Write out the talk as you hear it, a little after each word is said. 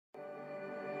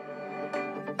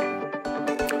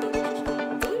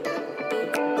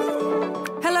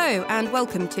Hello and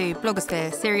welcome to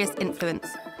Blogosphere Serious Influence,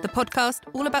 the podcast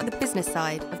all about the business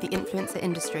side of the influencer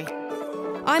industry.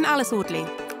 I'm Alice Audley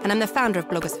and I'm the founder of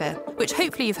Blogosphere, which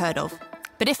hopefully you've heard of.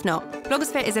 But if not,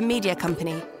 Blogosphere is a media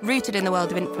company rooted in the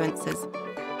world of influencers.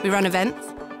 We run events,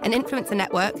 an influencer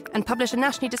network, and publish a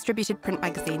nationally distributed print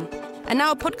magazine, and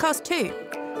now a podcast too,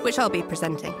 which I'll be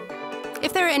presenting.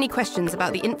 If there are any questions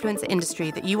about the influencer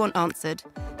industry that you want answered,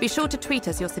 be sure to tweet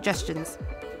us your suggestions.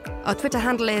 Our Twitter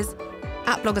handle is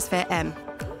 @BlogosphereM.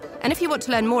 And if you want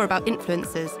to learn more about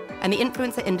influencers and the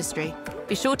influencer industry,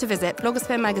 be sure to visit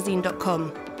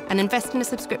blogospheremagazine.com and invest in a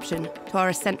subscription to our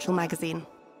essential magazine.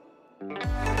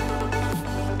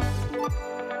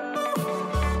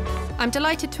 I'm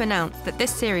delighted to announce that this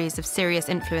series of Serious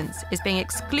Influence is being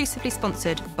exclusively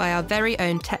sponsored by our very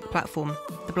own tech platform,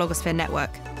 the Blogosphere Network.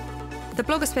 The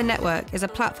Blogosphere Network is a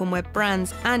platform where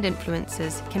brands and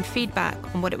influencers can feed back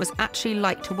on what it was actually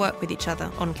like to work with each other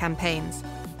on campaigns.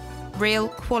 Real,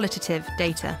 qualitative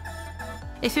data.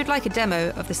 If you'd like a demo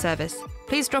of the service,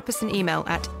 please drop us an email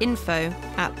at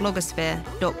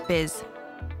info@blogosphere.biz.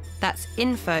 That's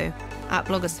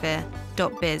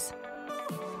info@blogosphere.biz.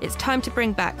 It's time to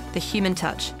bring back the human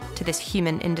touch to this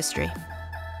human industry.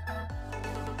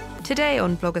 Today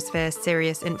on Blogosphere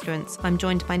Serious Influence, I'm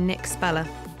joined by Nik Speller.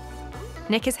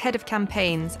 Nik is head of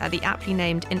campaigns at the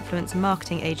aptly-named influencer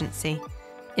marketing agency,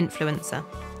 Influencer.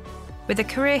 With a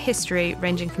career history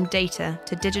ranging from data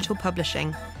to digital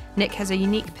publishing, Nik has a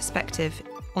unique perspective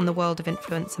on the world of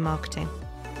influencer marketing.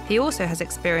 He also has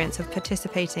experience of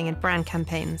participating in brand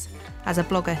campaigns as a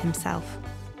blogger himself.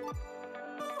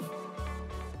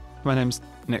 My name's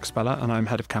Nik Speller and I'm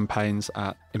head of campaigns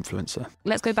at Influencer.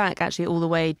 Let's go back actually all the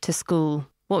way to school.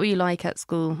 What were you like at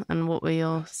school and what were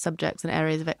your subjects and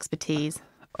areas of expertise?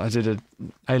 I did an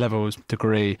A-levels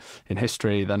degree in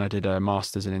history, then I did a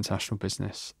master's in international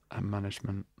business and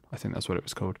management. I think that's what it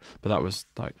was called. But that was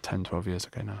like 10, 12 years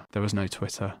ago now. There was no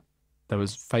Twitter. There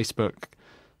was Facebook.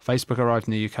 Facebook arrived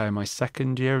in the UK in my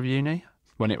second year of uni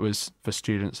when it was for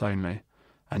students only.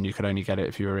 And you could only get it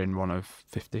if you were in one of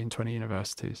 15, 20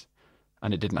 universities.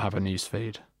 And it didn't have a news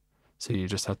feed. So you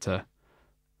just had to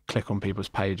click on people's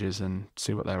pages and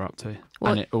see what they're up to.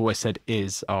 What? And it always said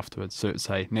is afterwards. So it would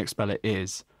say, Nik Speller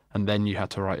is, and then you had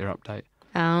to write your update.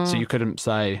 Oh. So you couldn't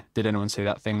say, did anyone see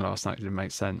that thing last night? It didn't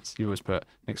make sense. You always put,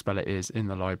 Nik Speller is in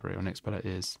the library, or Nik Speller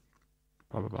is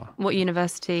blah, blah, blah. What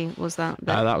university was that?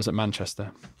 That was at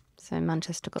Manchester. So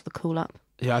Manchester got the call up.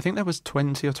 Yeah, I think there was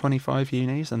 20 or 25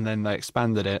 unis, and then they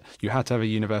expanded it. You had to have a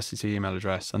university email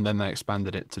address, and then they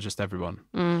expanded it to just everyone.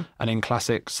 And in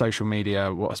classic social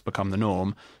media, what has become the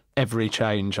norm, every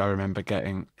change I remember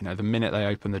getting, the minute they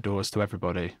opened the doors to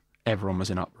everybody, everyone was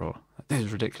in uproar. This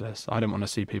is ridiculous. I don't want to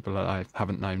see people that I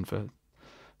haven't known for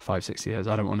 5, 6 years.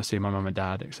 I don't want to see my mum and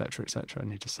dad, etc., etc.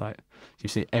 And you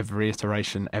see every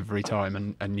iteration, every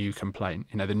time, a new complaint.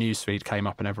 The newsfeed came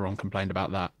up and everyone complained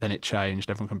about that. Then it changed,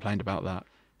 everyone complained about that.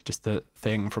 Just the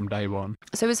thing from day one.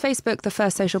 So was Facebook the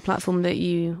first social platform that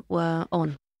you were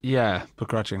on? Yeah,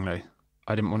 begrudgingly.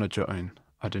 I didn't want to join.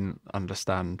 I didn't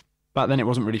understand. Back then it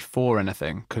wasn't really for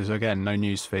anything because, again, no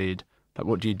news feed. Like,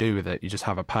 what do you do with it? You just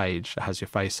have a page that has your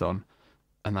face on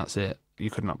and that's it.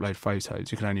 You couldn't upload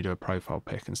photos. You could only do a profile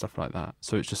pic and stuff like that.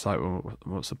 So it's just like, well,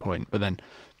 what's the point? But then,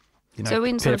 so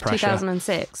in sort of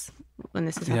 2006 when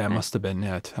this is happening? Yeah, it must have been,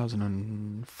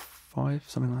 2005,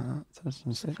 something like that,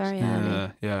 2006. Very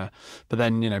early. Yeah. But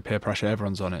then, peer pressure,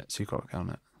 everyone's on it, so you've got to get on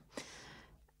it.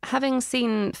 Having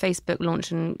seen Facebook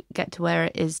launch and get to where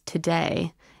it is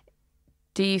today,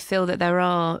 do you feel that there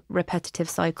are repetitive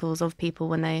cycles of people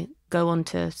when they go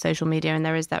onto social media and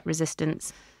there is that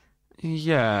resistance?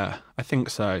 Yeah, I think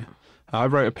so. I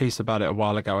wrote a piece about it a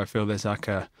while ago. I feel there's like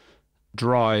a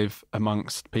drive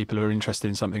amongst people who are interested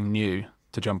in something new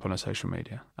to jump on a social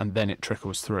media, and then it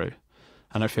trickles through.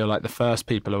 And I feel like the first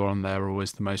people who are on there are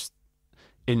always the most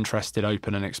interested,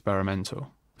 open and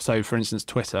experimental. So, for instance,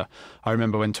 Twitter. I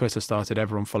remember when Twitter started,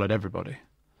 everyone followed everybody.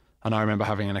 And I remember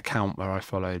having an account where I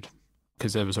followed,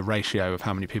 because there was a ratio of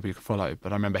how many people you could follow.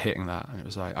 But I remember hitting that, and it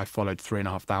was like I followed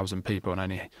 3,500 people and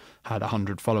only had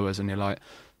 100 followers. And you're like,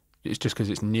 it's just because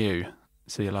it's new.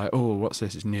 So you're like, oh, what's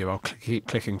this? It's new. I'll keep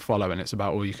clicking follow, and it's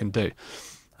about all you can do.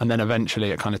 And then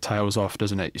eventually it kind of tails off,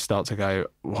 doesn't it? You start to go,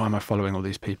 why am I following all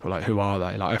these people? Like, who are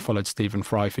they? Like, I followed Stephen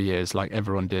Fry for years, like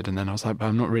everyone did. And then I was like, but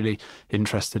I'm not really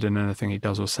interested in anything he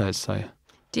does or says. So,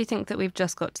 do you think that we've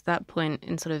just got to that point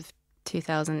in sort of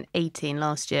 2018,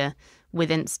 last year, with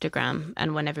Instagram,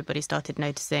 and when everybody started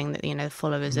noticing that,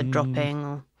 followers are dropping?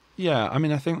 Or Yeah, I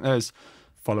mean, I think there's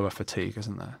follower fatigue,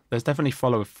 isn't there? There's definitely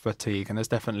follower fatigue, and there's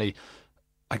definitely,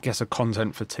 I guess, a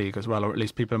content fatigue as well, or at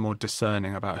least people are more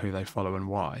discerning about who they follow and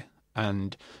why.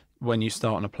 And when you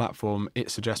start on a platform,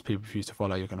 it suggests people for you to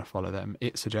follow, you're going to follow them.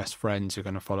 It suggests friends, you're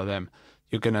going to follow them.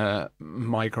 You're going to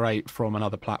migrate from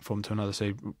another platform to another.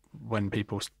 So when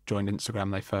people joined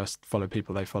Instagram, they first followed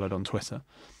people they followed on Twitter.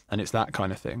 And it's that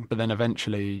kind of thing. But then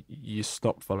eventually you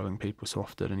stop following people so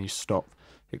often and you stop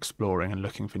exploring and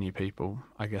looking for new people,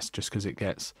 I guess, just because it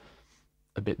gets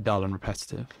a bit dull and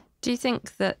repetitive. Do you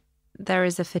think that there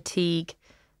is a fatigue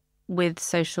with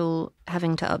social,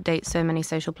 having to update so many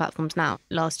social platforms now?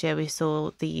 Last year we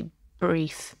saw the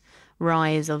brief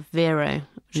rise of Vero,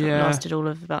 which lasted all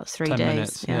of about 3 10 days.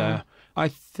 Minutes, yeah. I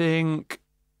think,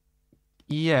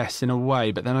 yes, in a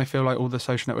way, but then I feel like all the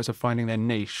social networks are finding their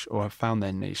niche or have found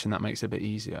their niche, and that makes it a bit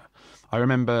easier. I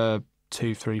remember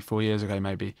 2, 3, 4 years ago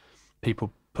maybe,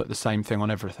 people put the same thing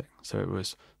on everything. So it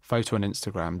was photo on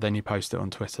Instagram, then you post it on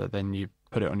Twitter, then you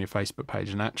put it on your Facebook page.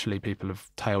 And actually people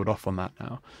have tailed off on that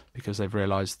now because they've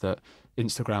realised that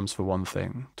Instagram's for one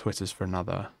thing, Twitter's for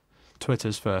another.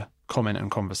 Twitter's for comment and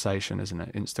conversation, isn't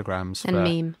it? Instagram's and for...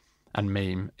 meme. And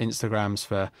meme. Instagram's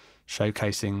for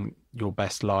showcasing your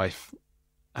best life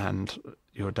and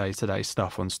your day-to-day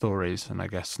stuff on stories. And I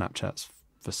guess Snapchat's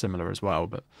for similar as well.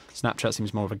 But Snapchat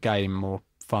seems more of a game, more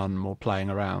fun, more playing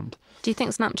around. Do you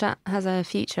think Snapchat has a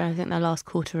future? I think their last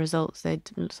quarter results, they'd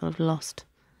sort of lost.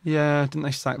 Yeah, didn't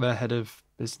they sack their head of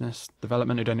business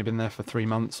development who'd only been there for 3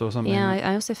 months or something? Yeah,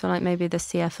 I also feel like maybe the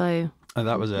CFO... Oh,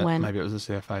 that was it. Maybe it was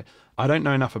the CFO. I don't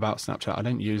know enough about Snapchat. I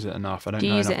don't use it enough. Do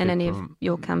you use it in any of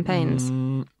your campaigns?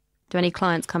 Do any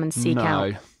clients come and seek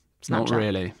out Snapchat? Not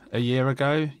really. A year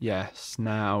ago, yes.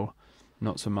 Now,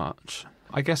 not so much.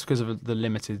 I guess because of the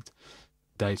limited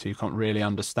data, you can't really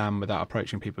understand without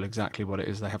approaching people exactly what it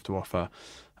is they have to offer.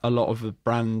 A lot of the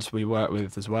brands we work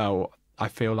with as well, I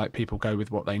feel like people go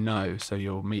with what they know. So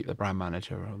you'll meet the brand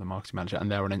manager or the marketing manager and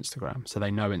they're on Instagram. So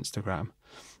they know Instagram.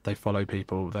 They follow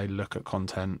people. They look at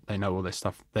content. They know all this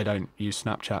stuff. They don't use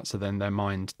Snapchat. So then their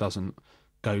mind doesn't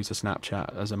go to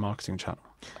Snapchat as a marketing channel.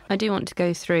 I do want to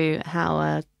go through how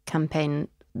a campaign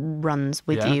runs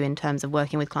with you in terms of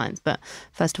working with clients. But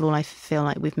first of all, I feel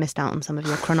like we've missed out on some of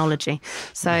your chronology.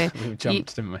 So we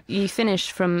jumped, didn't we? You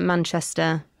finished from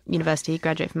Manchester University,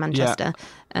 graduate from Manchester.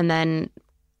 And then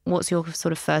what's your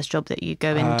sort of first job that you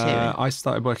go into? I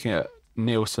started working at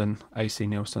Nielsen, AC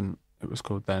Nielsen, it was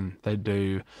called then. They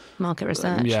do... market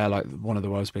research. Yeah, like one of the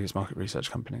world's biggest market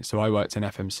research companies. So I worked in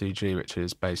FMCG, which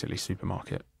is basically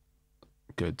supermarket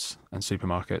goods and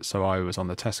supermarkets. So I was on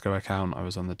the Tesco account, I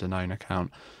was on the Danone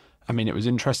account. I mean, it was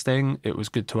interesting. It was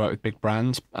good to work with big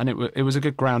brands. And it was a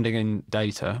good grounding in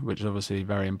data, which is obviously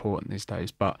very important these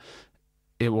days. But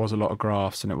it was a lot of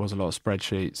graphs and it was a lot of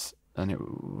spreadsheets. And it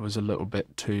was a little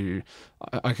bit too...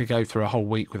 I could go through a whole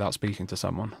week without speaking to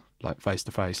someone, like face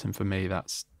to face. And for me,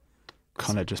 that's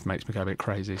kind of just makes me go a bit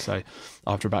crazy. So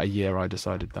after about a year, I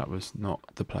decided that was not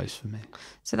the place for me.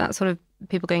 So that's sort of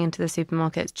people going into the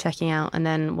supermarkets, checking out, and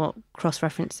then what,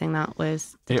 cross-referencing that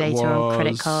with the data on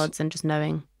credit cards and just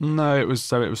knowing? No, it was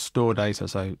store data.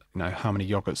 So, you know, how many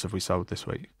yogurts have we sold this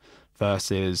week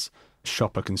versus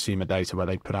shopper consumer data where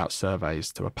they'd put out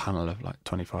surveys to a panel of like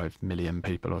 25 million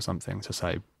people or something to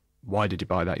say, why did you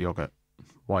buy that yogurt?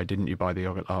 Why didn't you buy the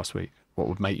yogurt last week? What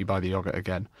would make you buy the yogurt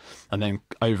again? And then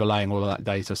overlaying all of that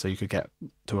data so you could get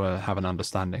to have an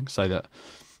understanding so that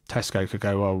Tesco could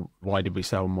go, well, why did we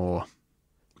sell more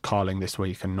Carling this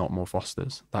week and not more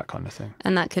Foster's? That kind of thing.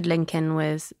 And that could link in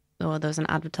with, or there was an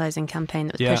advertising campaign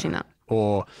that was pushing that.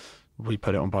 Or we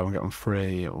put it on buy one, get one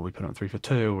free, or we put it on 3 for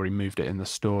 2, or we moved it in the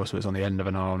store so it's on the end of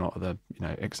an aisle, not the, you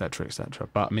know, et cetera, et cetera.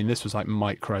 But I mean, this was like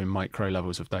micro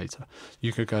levels of data.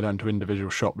 You could go down to individual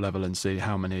shop level and see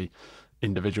how many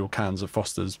individual cans of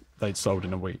Foster's they'd sold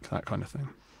in a week, that kind of thing.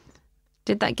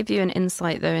 Did that give you an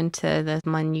insight, though, into the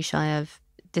minutiae of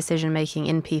decision-making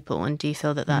in people, and do you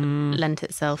feel that lent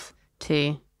itself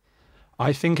to...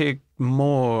 I think it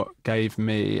more gave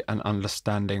me an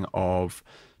understanding of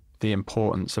the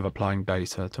importance of applying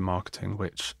data to marketing,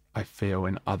 which I feel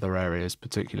in other areas,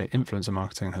 particularly influencer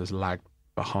marketing, has lagged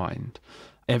behind.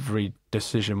 Every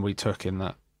decision we took in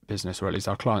that business, or at least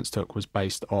our clients took, was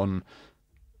based on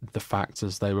the facts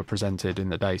as they were presented in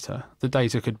the data. The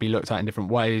data could be looked at in different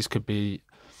ways, could be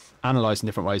analysed in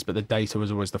different ways, but the data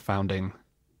was always the founding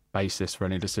basis for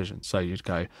any decision. So you'd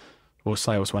go, well,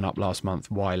 sales went up last month.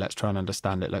 Why? Let's try and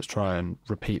understand it. Let's try and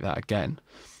repeat that again.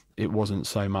 It wasn't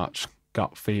so much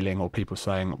gut feeling or people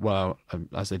saying, well,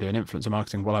 as they do in influencer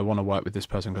marketing, well, I want to work with this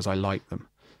person because I like them.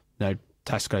 No,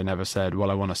 Tesco never said, well,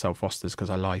 I want to sell Foster's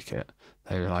because I like it.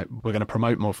 They were like, we're going to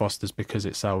promote more Foster's because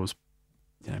it sells,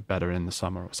 you know, better in the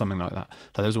summer or something like that.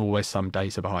 So there's always some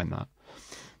data behind that.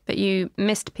 But you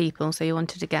missed people, so you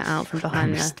wanted to get out from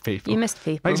behind people. You missed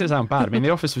people. Makes it sound bad. I mean,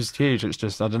 the office was huge. It's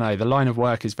just, I don't know, the line of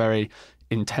work is very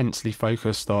intensely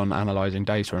focused on analysing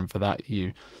data, and for that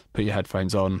you put your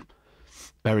headphones on,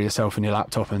 bury yourself in your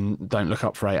laptop and don't look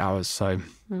up for 8 hours. So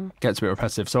it gets a bit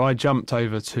repetitive. So I jumped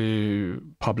over to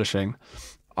publishing.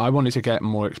 I wanted to get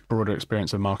more broader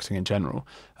experience of marketing in general,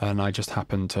 and I just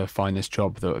happened to find this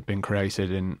job that had been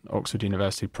created in Oxford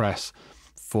University Press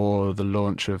for the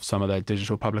launch of some of their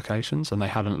digital publications, and they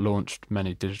hadn't launched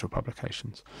many digital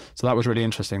publications. So that was really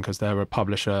interesting because they're a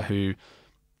publisher who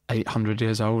 800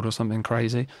 years old or something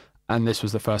crazy, and this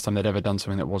was the first time they'd ever done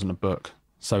something that wasn't a book.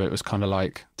 So it was kind of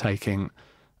like taking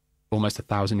almost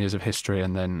 1,000 years of history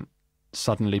and then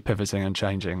suddenly pivoting and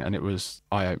changing, and it was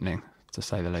eye-opening, to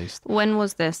say the least. When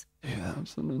was this?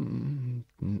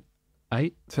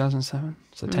 2008, 2007,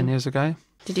 so 10 years ago.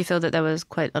 Did you feel that there was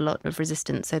quite a lot of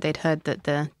resistance? So they'd heard that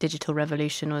the digital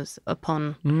revolution was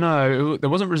upon... No,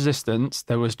 there wasn't resistance.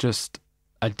 There was just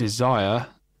a desire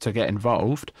to get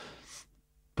involved,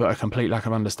 but a complete lack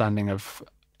of understanding of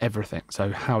everything.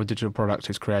 So how a digital product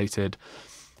is created,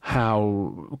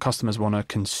 how customers want to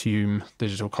consume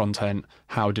digital content,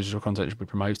 how digital content should be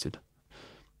promoted.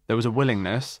 There was a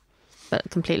willingness... But a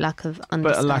complete lack of understanding.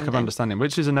 But a lack of understanding,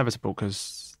 which is inevitable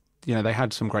because, you know, they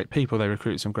had some great people, they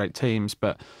recruited some great teams,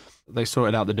 but they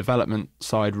sorted out the development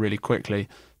side really quickly.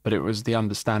 But it was the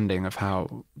understanding of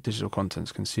how digital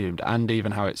content's consumed and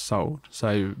even how it's sold.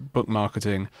 So book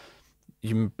marketing,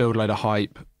 you build a load of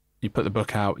hype, you put the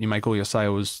book out, you make all your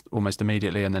sales almost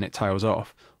immediately, and then it tails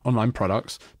off. Online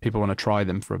products, people want to try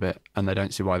them for a bit and they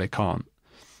don't see why they can't,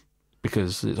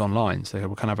 because it's online. So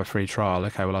we can have a free trial.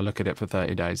 Okay, well, I'll look at it for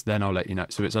 30 days, then I'll let you know.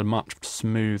 So it's a much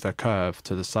smoother curve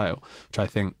to the sale, which I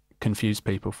think confused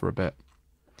people for a bit.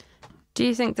 Do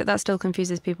you think that that still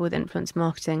confuses people with influence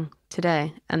marketing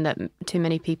today, and that too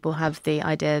many people have the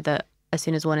idea that as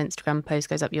soon as one Instagram post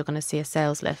goes up, you're going to see a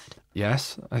sales lift?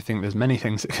 Yes, I think there's many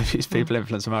things that confuse people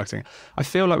influencer marketing. I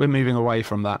feel like we're moving away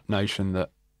from that notion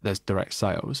that there's direct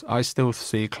sales. I still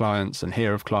see clients and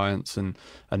hear of clients and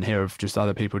hear of just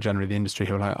other people generally in the industry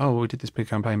who are like, oh, we did this big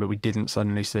campaign, but we didn't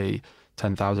suddenly see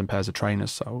 10,000 pairs of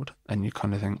trainers sold. And you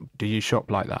kind of think, do you shop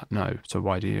like that? No. So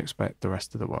why do you expect the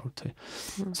rest of the world to?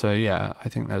 So yeah, I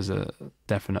think there's a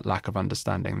definite lack of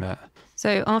understanding there.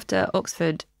 So after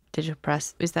Oxford Digital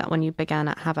Press, is that when you began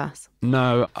at Havas?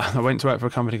 No, I went to work for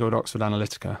a company called Oxford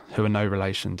Analytica, who are no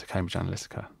relation to Cambridge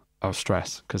Analytica. I was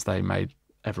stressed because they made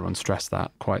everyone stress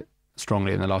that quite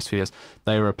strongly in the last few years.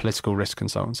 They were a political risk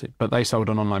consultancy, but they sold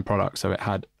an online product, so it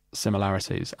had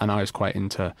similarities. And I was quite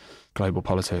into global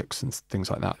politics and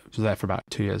things like that. I was there for about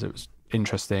 2 years. It was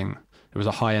interesting. It was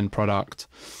a high-end product.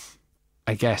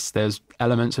 I guess there's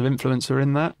elements of influencer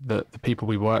in that, the people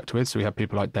we worked with. So we had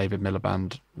people like David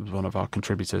Miliband, who was one of our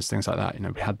contributors, things like that. You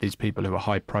know, we had these people who were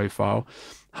high profile,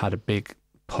 had a big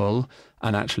pull,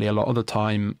 and actually a lot of the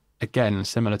time, again,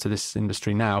 similar to this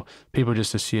industry now, people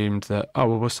just assumed that, oh,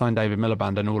 well, we'll sign David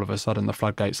Miliband and all of a sudden the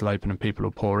floodgates will open and people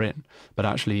will pour in. But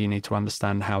actually you need to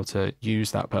understand how to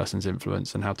use that person's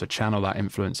influence and how to channel that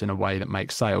influence in a way that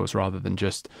makes sales rather than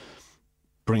just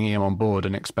bringing him on board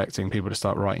and expecting people to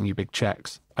start writing you big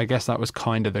checks. I guess that was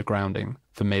kind of the grounding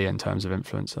for me in terms of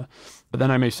influencer. But then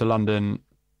I moved to London,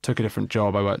 took a different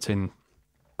job. I worked in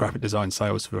graphic design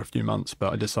sales for a few months,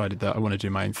 but I decided that I want to do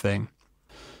my own thing.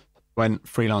 Went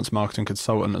freelance marketing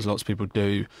consultant, as lots of people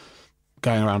do,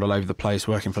 going around all over the place,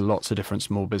 working for lots of different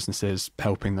small businesses,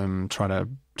 helping them try to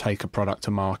take a product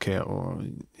to market, or,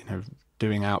 you know,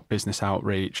 doing business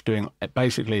outreach, doing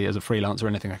basically as a freelancer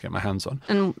anything I get my hands on.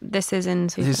 And this is in...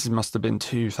 This must have been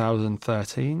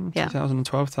 2013, yeah.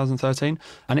 2012, 2013.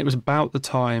 And it was about the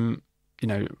time, you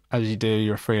know, as you do,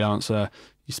 you're a freelancer,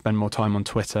 you spend more time on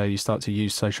Twitter, you start to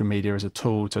use social media as a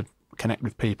tool to connect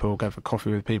with people, go for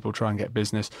coffee with people, try and get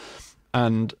business.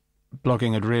 And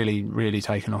blogging had really, really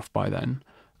taken off by then.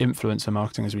 Influencer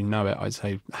marketing as we know it, I'd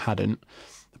say, hadn't.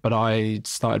 But I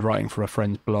started writing for a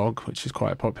friend's blog, which is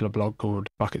quite a popular blog called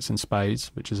Buckets and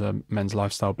Spades, which is a men's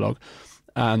lifestyle blog.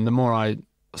 And the more I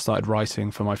started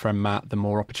writing for my friend Matt, the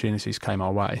more opportunities came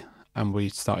our way. And we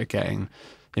started getting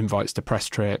invites to press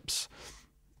trips,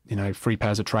 you know, free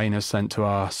pairs of trainers sent to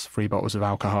us, free bottles of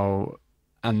alcohol.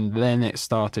 And then it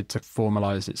started to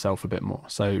formalise itself a bit more.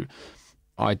 So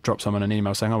I dropped someone an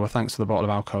email saying, oh, well, thanks for the bottle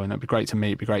of alcohol, and it'd be great to meet,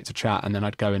 it'd be great to chat. And then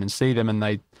I'd go in and see them, and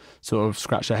they'd sort of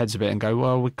scratch their heads a bit and go,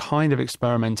 well, we're kind of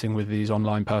experimenting with these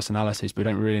online personalities, but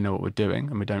we don't really know what we're doing,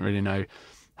 and we don't really know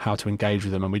how to engage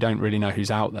with them, and we don't really know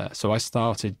who's out there. So I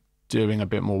started doing a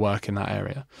bit more work in that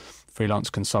area,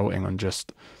 freelance consulting, and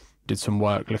just did some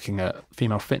work looking at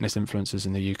female fitness influencers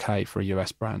in the UK for a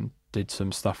US brand, did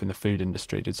some stuff in the food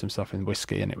industry, did some stuff in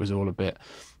whiskey, and it was all a bit,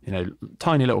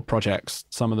 tiny little projects,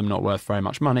 some of them not worth very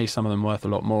much money, some of them worth a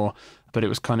lot more. But it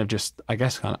was kind of just, I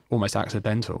guess, kind of almost an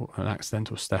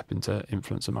accidental step into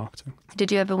influencer marketing.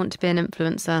 Did you ever want to be an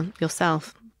influencer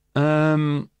yourself?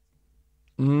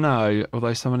 No,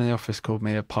 although someone in the office called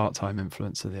me a part-time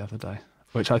influencer the other day,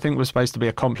 which I think was supposed to be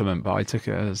a compliment, but I took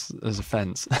it as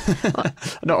offence.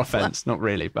 Not offence, not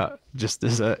really, but just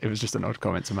it was just an odd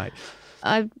comment to make.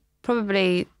 I'd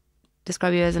probably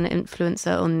describe you as an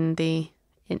influencer on the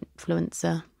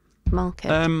influencer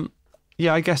market.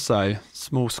 Yeah, I guess so.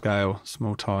 Small scale,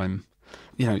 small time.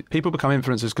 People become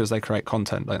influencers because they create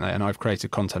content, don't they? And I've created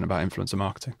content about influencer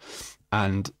marketing.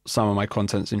 And some of my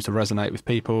content seems to resonate with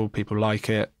people. People like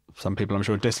it. Some people, I'm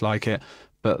sure, dislike it.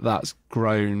 But that's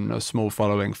grown a small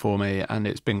following for me. And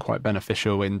it's been quite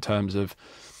beneficial in terms of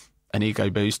an ego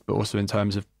boost, but also in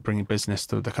terms of bringing business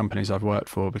to the companies I've worked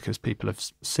for, because people have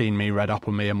seen me, read up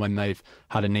on me, and when they've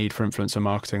had a need for influencer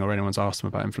marketing or anyone's asked them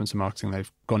about influencer marketing, they've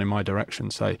gone in my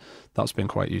direction. So that's been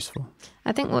quite useful.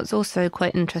 I think what's also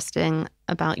quite interesting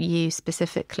about you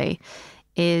specifically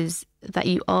is that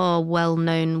you are well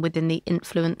known within the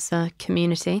influencer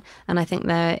community. And I think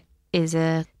there is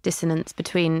a dissonance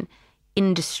between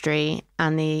industry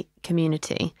and the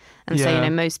community. And so,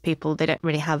 most people, they don't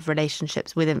really have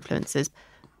relationships with influencers.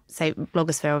 Say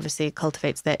Blogosphere obviously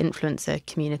cultivates their influencer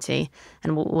community,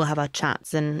 and we'll have our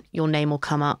chats and your name will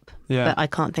come up. Yeah. But I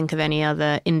can't think of any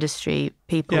other industry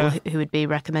people who would be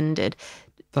recommended.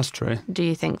 That's true. Do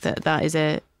you think that is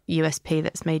a USP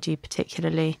that's made you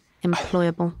particularly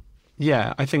employable?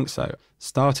 Yeah, I think so.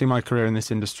 Starting my career in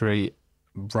this industry,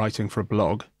 writing for a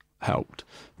blog helped.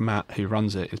 Matt, who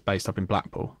runs it, is based up in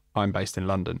Blackpool. I'm based in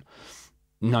London.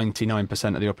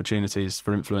 99% of the opportunities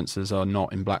for influencers are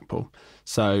not in Blackpool.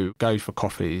 So go for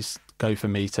coffees, go for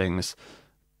meetings,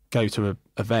 go to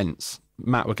events.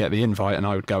 Matt would get the invite and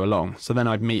I would go along. So then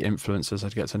I'd meet influencers,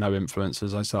 I'd get to know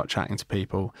influencers, I'd start chatting to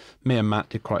people. Me and Matt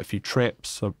did quite a few trips,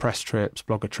 so press trips,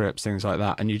 blogger trips, things like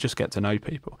that. And you just get to know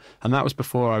people. And that was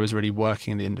before I was really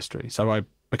working in the industry. So I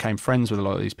became friends with a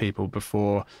lot of these people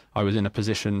before I was in a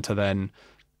position to then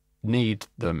need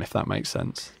them, if that makes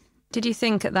sense. Did you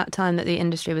think at that time that the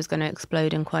industry was going to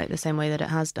explode in quite the same way that it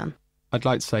has done? I'd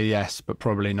like to say yes, but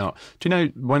probably not. Do you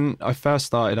know, when I first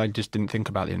started, I just didn't think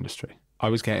about the industry. I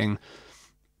was getting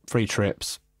free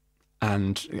trips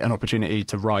and an opportunity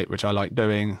to write, which I like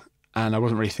doing, and I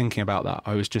wasn't really thinking about that.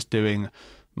 I was just doing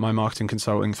my marketing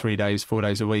consulting 3 days, 4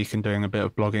 days a week, and doing a bit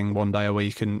of blogging 1 day a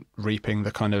week, and reaping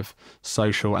the kind of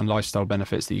social and lifestyle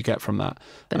benefits that you get from that.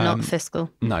 But not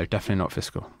fiscal? No, definitely not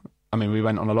fiscal. I mean, we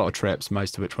went on a lot of trips,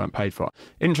 most of which weren't paid for.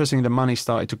 Interestingly, the money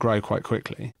started to grow quite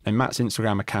quickly. And Matt's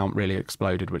Instagram account really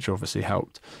exploded, which obviously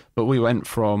helped. But we went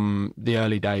from the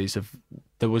early days of,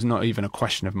 there was not even a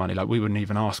question of money. Like, we wouldn't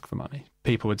even ask for money.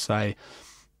 People would say,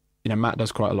 Matt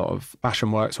does quite a lot of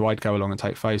fashion work, so I'd go along and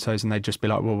take photos, and they'd just be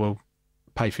like, well, we'll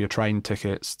pay for your train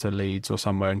tickets to Leeds or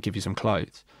somewhere and give you some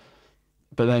clothes.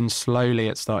 But then slowly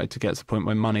it started to get to the point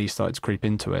where money started to creep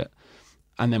into it.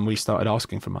 And then we started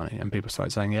asking for money and people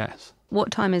started saying yes. What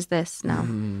time is this now?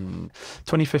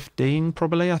 2015,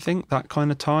 probably, I think, that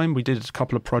kind of time. We did a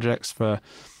couple of projects for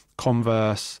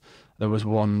Converse. There was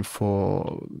one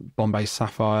for Bombay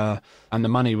Sapphire, and the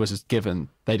money was given.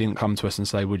 They didn't come to us and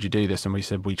say, would you do this? And we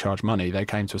said, we charge money. They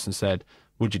came to us and said,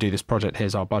 would you do this project?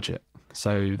 Here's our budget.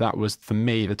 So that was, for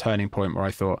me, the turning point where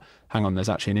I thought, hang on, there's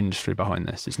actually an industry behind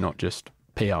this. It's not just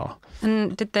PR.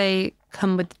 And did they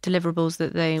come with deliverables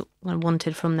that they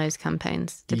wanted from those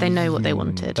campaigns? Did they know what they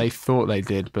wanted? They thought they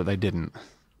did, but they didn't.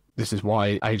 This is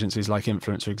why agencies like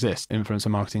Influencer exist. Influencer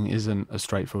marketing isn't as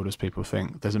straightforward as people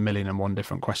think. There's 1,000,001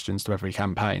 different questions to every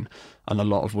campaign, and a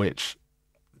lot of which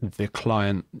the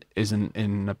client isn't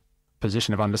in a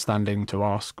position of understanding to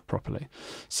ask properly.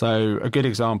 So a good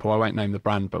example, I won't name the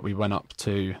brand, but we went up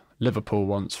to Liverpool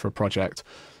once for a project.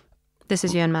 This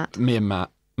is you and Matt? Me and Matt.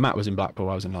 Matt was in Blackpool,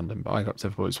 I was in London, but I got to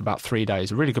Liverpool. It was about 3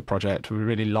 days, a really good project. We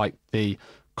really liked the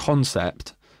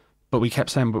concept, but we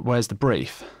kept saying, but where's the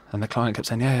brief? And the client kept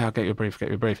saying, yeah, I'll get you a brief, get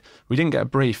you a brief. We didn't get a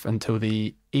brief until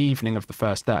the evening of the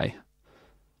first day.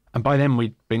 And by then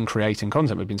we'd been creating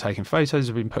content. We'd been taking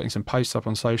photos, we'd been putting some posts up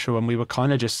on social, and we were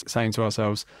kind of just saying to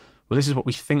ourselves, well, this is what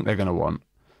we think they're going to want.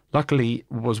 Luckily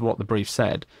was what the brief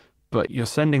said, but you're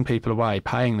sending people away,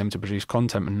 paying them to produce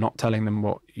content and not telling them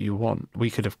what you want. We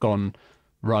could have gone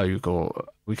rogue, or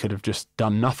we could have just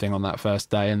done nothing on that first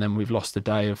day, and then we've lost a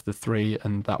day of the 3,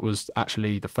 and that was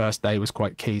actually, the first day was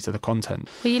quite key to the content.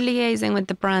 Were you liaising with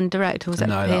the brand direct, or was it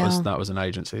No, PR? that was an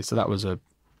agency. So that was a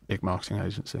big marketing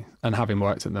agency. And having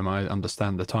worked at them, I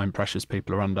understand the time pressures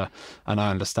people are under. And I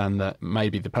understand that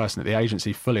maybe the person at the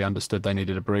agency fully understood they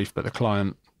needed a brief, but the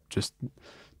client just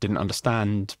didn't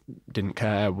understand, didn't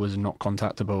care, was not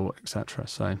contactable, etc.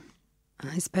 So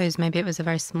I suppose maybe it was a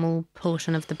very small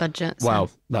portion of the budget. So.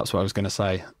 Well, that's what I was going to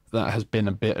say. That has been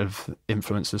a bit of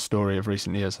influencer's story of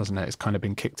recent years, hasn't it? It's kind of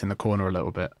been kicked in the corner a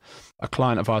little bit. A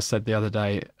client of ours said the other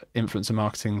day, influencer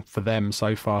marketing for them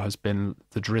so far has been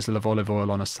the drizzle of olive oil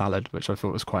on a salad, which I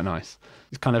thought was quite nice.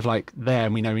 It's kind of like there,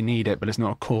 and we know we need it, but it's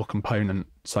not a core component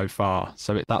so far.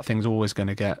 So that thing's always going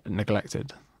to get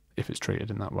neglected if it's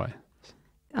treated in that way.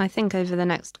 I think over the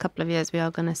next couple of years, we are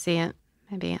going to see it.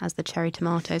 Maybe as the cherry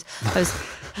tomatoes.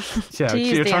 Yeah,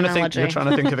 you're trying to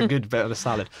think of the good bit of the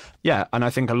salad. Yeah, and I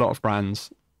think a lot of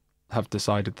brands have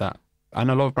decided that. And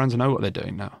a lot of brands know what they're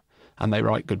doing now. And they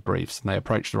write good briefs and they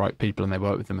approach the right people and they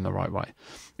work with them in the right way.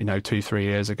 2-3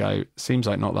 years ago, seems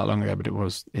like not that long ago, but it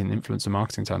was in influencer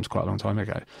marketing terms quite a long time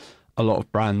ago. A lot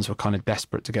of brands were kind of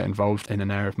desperate to get involved in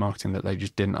an area of marketing that they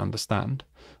just didn't understand.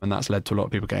 And that's led to a lot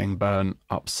of people getting burnt,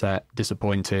 upset,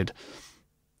 disappointed,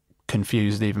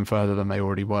 confused even further than they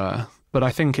already were. But I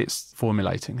think it's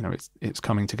formulating, it's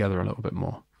coming together a little bit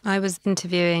more. I was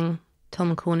interviewing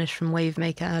Tom Cornish from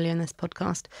Wavemaker earlier in this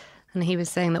podcast, and he was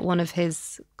saying that one of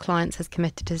his clients has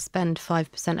committed to spend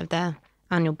 5% of their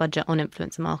annual budget on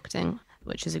influencer marketing,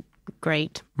 which is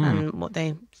great and what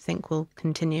they think will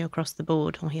continue across the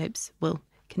board, or he hopes will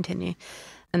continue.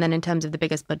 And then in terms of the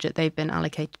biggest budget they've been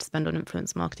allocated to spend on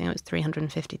influencer marketing, it was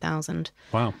 $350,000.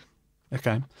 Wow.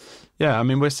 Okay. Yeah, I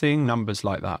mean, we're seeing numbers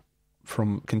like that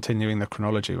from continuing the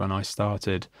chronology when I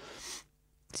started.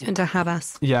 So you went to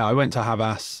Havas? Yeah, I went to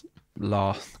Havas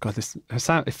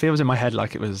it feels in my head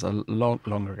like it was a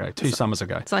longer ago, 2 summers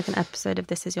ago. It's like an episode of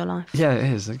This Is Your Life. Yeah,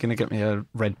 it is. They're going to get me a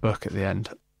red book at the end.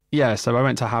 Yeah, so I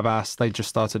went to Havas. They just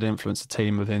started an influencer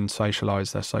team within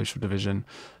Socialise, their social division.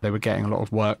 They were getting a lot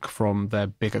of work from their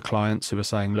bigger clients who were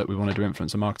saying, look, we want to do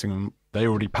influencer marketing. They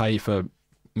already pay for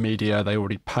media, they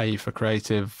already pay for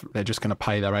creative, they're just going to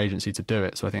pay their agency to do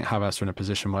it. So I think Havas were in a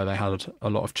position where they had a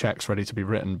lot of checks ready to be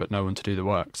written, but no one to do the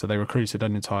work. So they recruited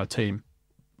an entire team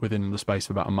within the space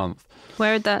of about a month.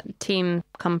 Where did that team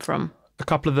come from? A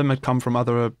couple of them had come from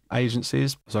other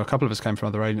agencies. So a couple of us came from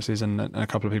other agencies and a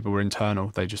couple of people were internal.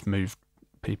 They just moved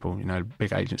people,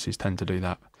 big agencies tend to do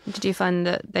that. Did you find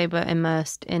that they were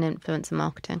immersed in influencer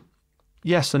marketing?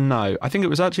 Yes and no. I think it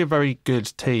was actually a very good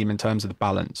team in terms of the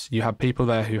balance. You had people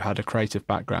there who had a creative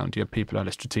background. You had people who had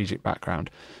a strategic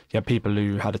background. You had people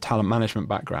who had a talent management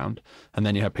background. And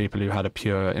then you had people who had a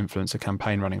pure influencer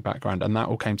campaign running background. And that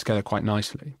all came together quite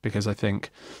nicely because I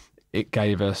think it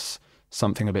gave us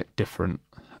something a bit different.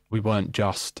 We weren't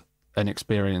just an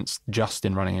experience just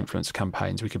in running influencer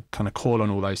campaigns. We could kind of call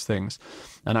on all those things.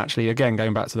 And actually, again,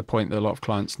 going back to the point that a lot of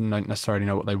clients don't necessarily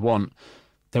know what they want,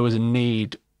 there was a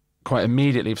need quite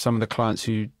immediately for some of the clients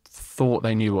who thought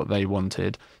they knew what they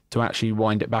wanted to actually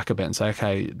wind it back a bit and say,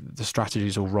 okay, the strategy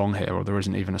is all wrong here, or there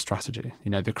isn't even a strategy.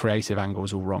 The creative angle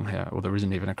is all wrong here, or there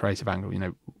isn't even a creative angle.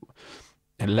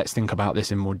 And let's think about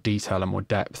this in more detail and more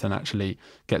depth and actually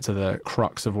get to the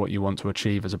crux of what you want to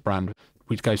achieve as a brand.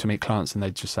 We'd go to meet clients and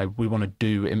they'd just say, we want to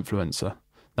do influencer.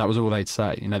 That was all they'd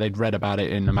say. They'd read about it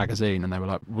in a magazine and they were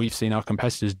like, we've seen our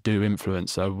competitors do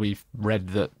influencer. We've read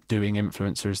that doing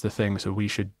influencer is the thing, so we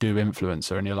should do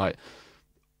influencer. And you're like,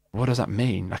 what does that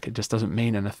mean? Like, it just doesn't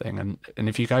mean anything. And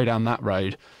if you go down that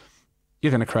road,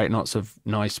 you're going to create lots of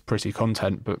nice, pretty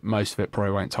content, but most of it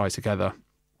probably won't tie together.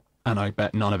 And I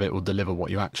bet none of it will deliver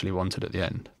what you actually wanted at the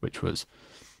end, which was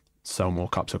sell more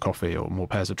cups of coffee or more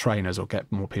pairs of trainers or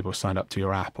get more people signed up to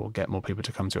your app or get more people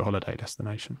to come to your holiday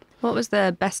destination. What was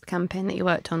the best campaign that you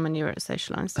worked on when you were at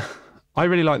Socialise? I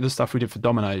really liked the stuff we did for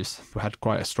Domino's. We had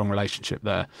quite a strong relationship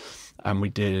there and we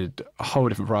did a whole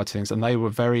different variety of things and they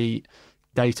were very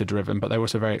data driven, but they were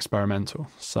also very experimental.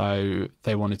 So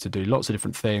they wanted to do lots of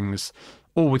different things,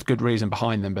 all with good reason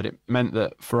behind them, but it meant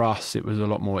that for us it was a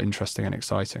lot more interesting and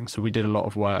exciting. So we did a lot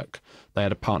of work. They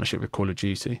had a partnership with Call of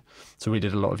Duty. So we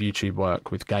did a lot of YouTube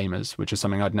work with gamers, which is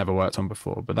something I'd never worked on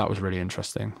before, but that was really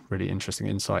interesting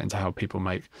insight into how people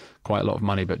make quite a lot of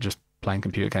money, but just playing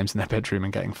computer games in their bedroom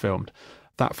and getting filmed.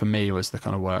 That for me was the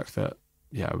kind of work that,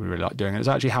 we really liked doing. And it's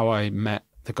actually how I met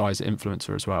the guys at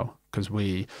Influencer as well, because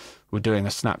we were doing a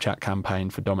Snapchat campaign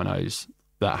for Domino's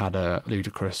that had a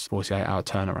ludicrous 48-hour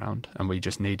turnaround, and we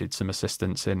just needed some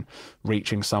assistance in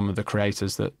reaching some of the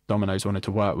creators that Domino's wanted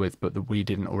to work with, but that we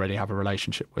didn't already have a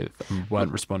relationship with and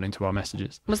weren't responding to our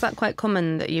messages. Was that quite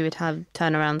common that you would have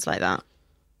turnarounds like that?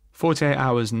 48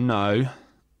 hours, no,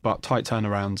 but tight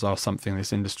turnarounds are something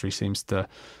this industry seems to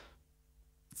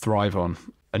thrive on.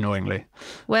 annoyingly.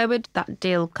 Where would that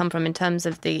deal come from in terms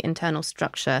of the internal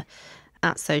structure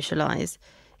at Socialise?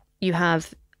 You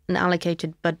have an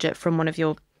allocated budget from one of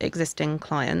your existing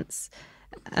clients,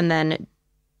 and then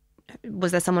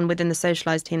was there someone within the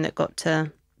Socialise team that got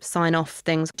to sign off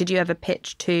things? Did you ever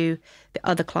pitch to the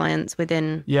other clients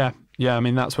within? Yeah. I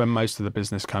mean, that's where most of the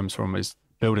business comes from, is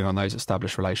building on those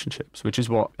established relationships, which is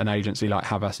what an agency like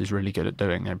Havas is really good at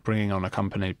doing, and bringing on a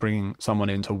company, bringing someone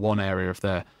into one area of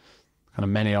their kind of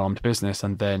many-armed business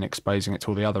and then exposing it to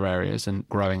all the other areas and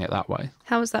growing it that way.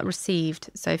 How was that received?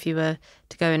 So if you were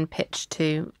to go and pitch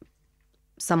to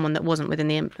someone that wasn't within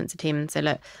the influencer team and say,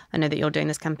 look, I know that you're doing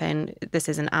this campaign, this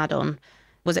is an add-on,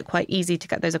 was it quite easy to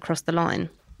get those across the line?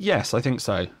 Yes, I think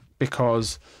so,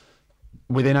 because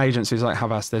within agencies like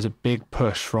Havas, there's a big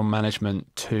push from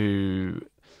management to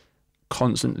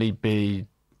constantly be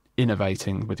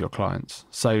innovating with your clients.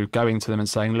 So going to them and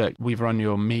saying, look, we've run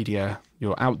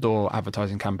your outdoor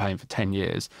advertising campaign for 10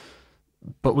 years,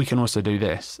 but we can also do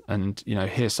this. And,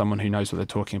 here's someone who knows what they're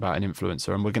talking about, an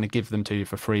influencer, and we're going to give them to you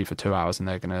for free for 2 hours and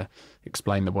they're going to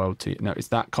explain the world to you. It's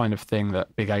that kind of thing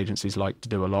that big agencies like to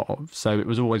do a lot of. So it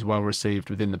was always well received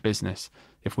within the business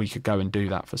if we could go and do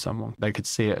that for someone. They could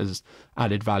see it as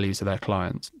added value to their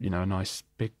clients, a nice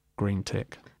big green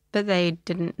tick. But they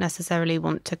didn't necessarily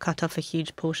want to cut off a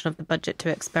huge portion of the budget to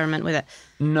experiment with it.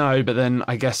 No, but then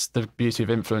I guess the beauty of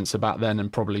influencer back then,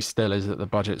 and probably still, is that the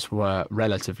budgets were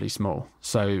relatively small.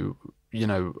 So,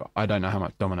 I don't know how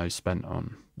much Domino's spent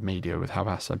on media with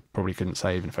Havas. I probably couldn't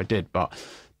say even if I did, but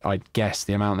I'd guess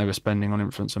the amount they were spending on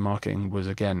influencer marketing was,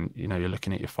 again, you're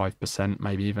looking at your 5%,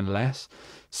 maybe even less.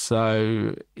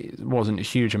 So it wasn't a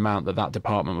huge amount that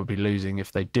department would be losing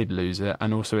if they did lose it.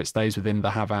 And also it stays within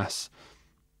the Havas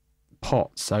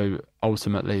pot. So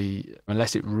ultimately,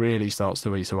 unless it really starts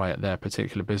to eat away at their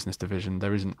particular business division,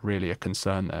 there isn't really a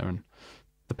concern there. And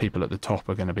the people at the top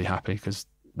are going to be happy because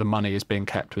the money is being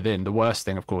kept within. The worst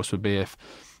thing, of course, would be if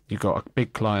you've got a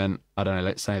big client, I don't know,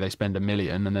 let's say they spend $1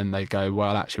 million and then they go,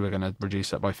 well, actually, we're going to reduce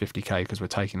that by 50K because we're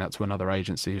taking that to another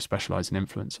agency who specialise in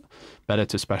influence. Better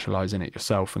to specialise in it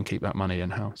yourself and keep that money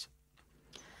in-house.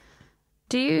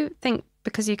 Do you think,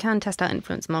 because you can test out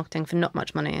influence marketing for not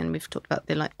much money, and we've talked about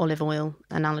the olive oil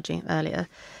analogy earlier,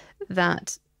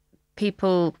 that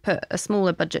people put a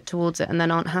smaller budget towards it and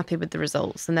then aren't happy with the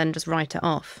results and then just write it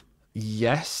off?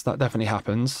 Yes, that definitely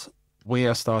happens. We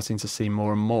are starting to see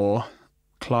more and more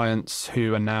clients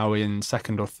who are now in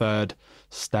second or third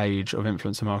stage of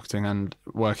influencer marketing and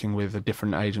working with a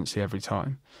different agency every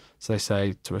time. So they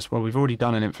say to us, well, we've already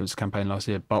done an influencer campaign last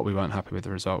year, but we weren't happy with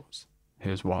the results.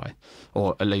 Here's why.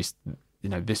 Or at least,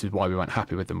 this is why we weren't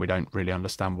happy with them. We don't really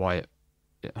understand why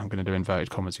I'm going to do inverted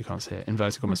commas, you can't see it,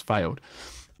 inverted commas failed,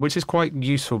 which is quite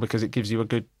useful because it gives you a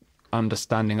good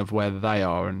understanding of where they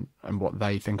are and what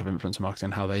they think of influencer marketing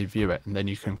and how they view it. And then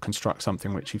you can construct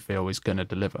something which you feel is going to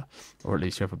deliver, or at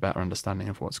least you have a better understanding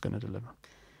of what's going to deliver.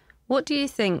 What do you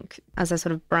think, as a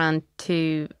sort of brand,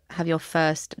 to have your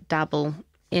first dabble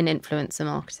in influencer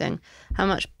marketing? How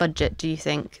much budget do you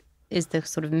think is the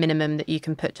sort of minimum that you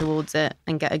can put towards it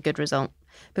and get a good result?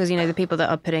 Because, the people that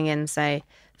are putting in, say,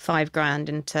 $5,000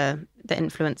 into the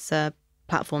influencer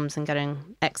platforms and getting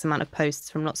X amount of posts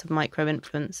from lots of micro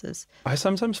influencers. I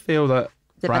sometimes feel that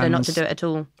is it better not to do it at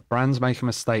all? Brands make a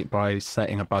mistake by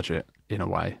setting a budget in a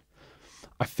way.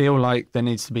 I feel like there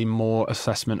needs to be more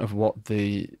assessment of what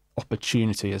the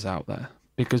opportunity is out there,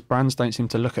 because brands don't seem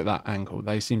to look at that angle.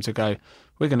 They seem to go,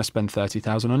 we're going to spend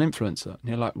 30,000 on influencer. And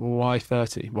you're like, well, why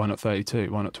 30? Why not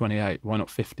 32? Why not 28? Why not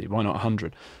 50? Why not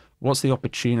 100? What's the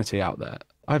opportunity out there?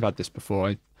 I've had this before.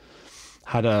 I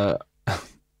had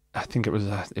I think it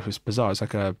was bizarre. It's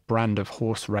like a brand of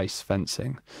horse race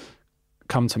fencing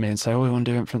come to me and say, oh, we want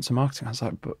to do influencer marketing. I was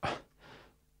like, but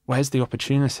where's the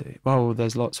opportunity? Well,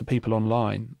 there's lots of people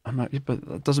online. I'm like, yeah, but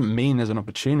that doesn't mean there's an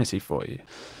opportunity for you.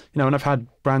 And I've had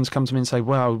brands come to me and say,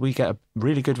 well, we get a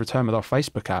really good return with our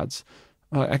Facebook ads.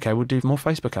 Like, okay, we'll do more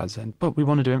Facebook ads then. But we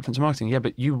want to do influencer marketing. Yeah,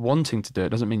 but you wanting to do it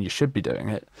doesn't mean you should be doing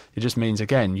it. It just means,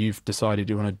 again, you've decided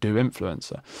you want to do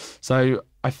influencer. So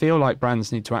I feel like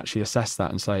brands need to actually assess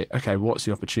that and say, okay, what's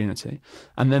the opportunity?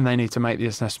 And then they need to make the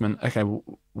assessment, okay,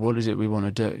 what is it we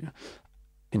want to do?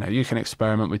 You can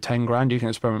experiment with 10 grand, you can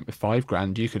experiment with 5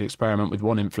 grand, you could experiment with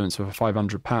one influencer for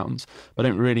 £500. But I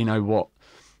don't really know what,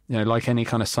 like any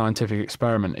kind of scientific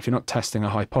experiment, if you're not testing a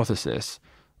hypothesis,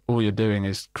 all you're doing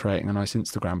is creating a nice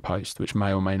Instagram post, which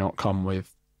may or may not come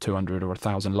with 200 or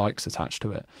 1,000 likes attached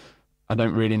to it. I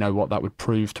don't really know what that would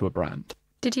prove to a brand.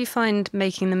 Did you find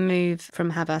making the move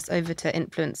from Havas over to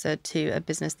influencer to a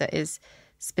business that is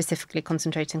specifically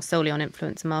concentrating solely on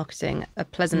influencer marketing a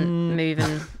pleasant move?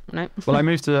 And no. Well, I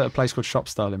moved to a place called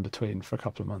Shopstyle in between for a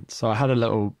couple of months, so I had a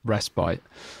little respite.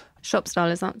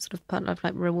 Shopstyle, is that sort of part of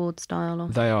like Reward Style? Or?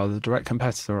 They are the direct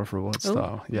competitor of Reward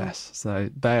Style, Ooh. yes. So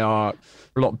they are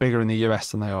a lot bigger in the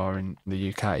US than they are in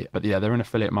the UK. But yeah, they're an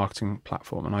affiliate marketing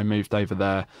platform. And I moved over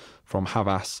there from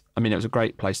Havas. I mean, it was a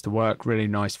great place to work, really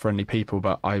nice, friendly people,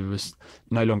 but I was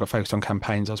no longer focused on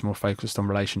campaigns. I was more focused on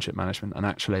relationship management. And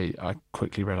actually, I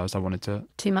quickly realised I wanted to...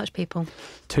 Too much people.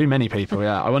 Too many people,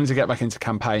 yeah. I wanted to get back into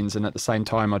campaigns. And at the same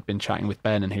time, I'd been chatting with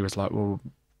Ben and he was like, well,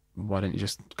 why don't you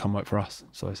just come work for us?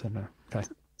 So I said, no, okay.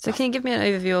 So can you give me an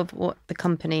overview of what the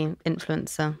company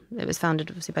Influencer, it was founded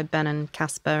obviously by Ben and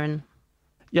Caspar and...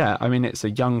 Yeah, I mean, it's a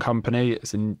young company.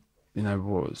 It's in,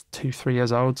 what was 2-3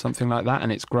 years old, something like that.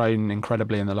 And it's grown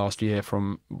incredibly in the last year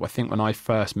from, I think when I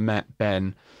first met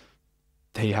Ben,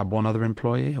 he had 1 other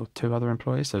employee or 2 other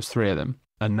employees. So there's 3 of them.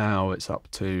 And now it's up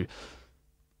to...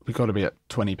 We've got to be at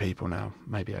 20 people now,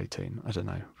 maybe 18. I don't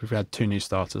know. We've had 2 new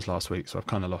starters last week, so I've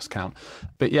kind of lost count.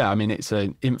 But yeah, I mean, it's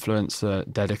an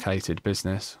influencer dedicated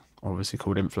business, obviously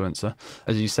called Influencer.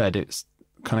 As you said, it's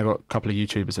kind of got a couple of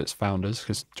YouTubers as founders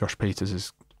because Josh Peters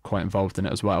is quite involved in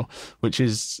it as well, which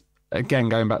is, again,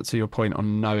 going back to your point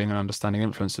on knowing and understanding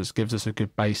influencers, gives us a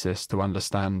good basis to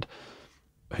understand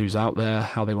who's out there,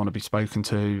 how they want to be spoken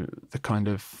to, the kind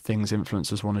of things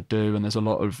influencers want to do. And there's a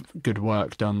lot of good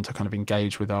work done to kind of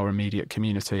engage with our immediate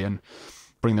community and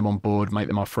bring them on board, make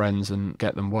them our friends and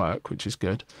get them work, which is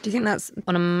good. Do you think that's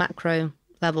on a macro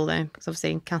level though? Because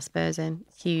obviously Caspar is a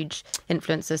huge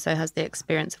influencer, so has the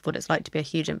experience of what it's like to be a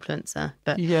huge influencer.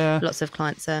 But yeah, lots of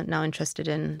clients are now interested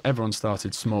in... Everyone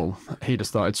started small. He'd have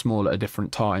started small at a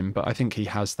different time, but I think he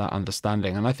has that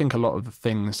understanding. And I think a lot of the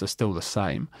things are still the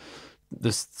same.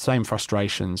 The same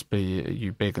frustrations, be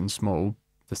you big and small,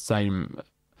 the same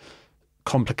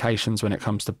complications when it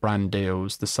comes to brand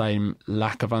deals, the same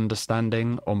lack of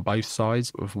understanding on both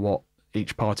sides of what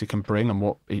each party can bring and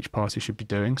what each party should be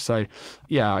doing. So,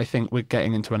 yeah, I think we're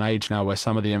getting into an age now where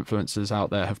some of the influencers out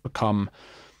there have become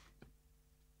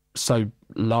so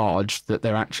large that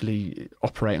they're actually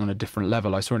operating on a different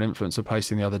level. I saw an influencer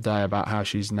posting the other day about how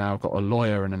she's now got a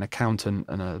lawyer and an accountant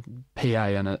and a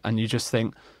PA and you just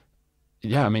think,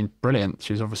 yeah, I mean, brilliant.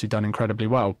 She's obviously done incredibly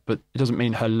well, but it doesn't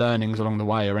mean her learnings along the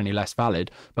way are any less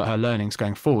valid, but her learnings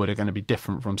going forward are going to be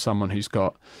different from someone who's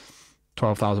got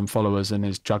 12,000 followers and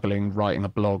is juggling writing a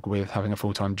blog with having a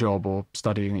full-time job or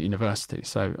studying at university.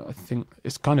 So I think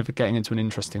it's kind of getting into an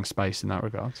interesting space in that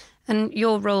regard. And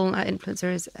your role at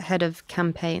Influencer is head of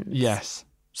campaigns? Yes.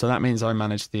 So that means I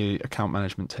manage the account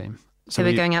management team. So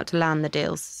we're going out to land the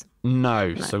deals?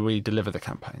 No, so we deliver the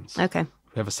campaigns. Okay.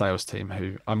 We have a sales team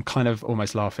who I'm kind of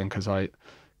almost laughing because I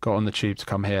got on the tube to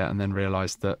come here and then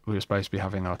realised that we were supposed to be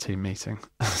having our team meeting.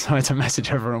 So I had to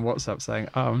message everyone on WhatsApp saying,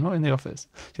 oh, I'm not in the office.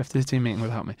 Do you have to do a team meeting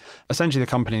without me? Essentially,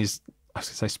 the company's, I was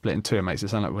going to say split in two. It makes it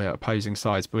sound like we're opposing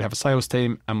sides, but we have a sales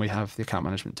team and we have the account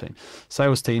management team.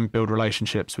 Sales team build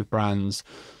relationships with brands,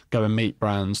 go and meet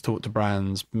brands, talk to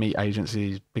brands, meet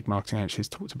agencies, big marketing agencies,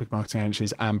 talk to big marketing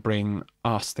agencies and bring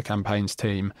us, the campaigns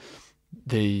team,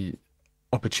 the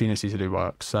opportunity to do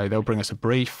work. So they'll bring us a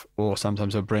brief or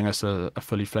sometimes they'll bring us a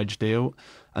fully fledged deal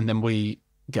and then we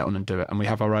get on and do it. And we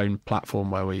have our own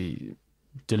platform where we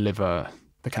deliver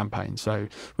the campaign. So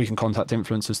we can contact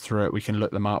influencers through it. We can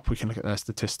look them up. We can look at their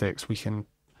statistics. We can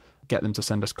get them to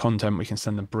send us content. We can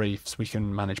send them briefs. We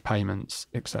can manage payments,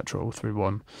 etc., all through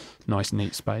one nice,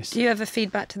 neat space. Do you ever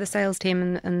feedback to the sales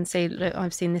team and say, look,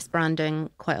 I've seen this brand doing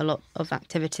quite a lot of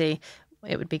activity.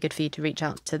 It would be good for you to reach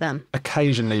out to them?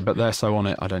 Occasionally, but they're so on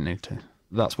it, I don't need to.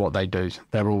 That's what they do.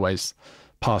 They're always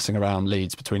passing around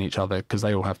leads between each other because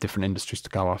they all have different industries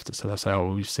to go after. So they'll say,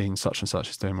 oh, we've seen such and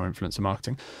such is doing more influencer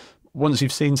marketing. Once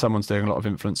you've seen someone's doing a lot of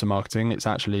influencer marketing, it's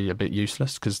actually a bit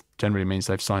useless because generally it means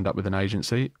they've signed up with an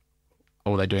agency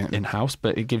or they're doing it in-house,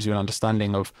 but it gives you an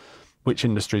understanding of which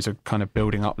industries are kind of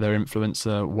building up their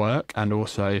influencer work. And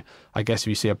also, I guess if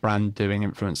you see a brand doing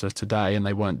influencer today and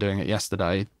they weren't doing it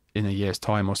yesterday, in a year's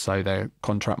time or so, their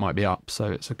contract might be up. So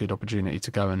it's a good opportunity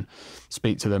to go and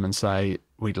speak to them and say,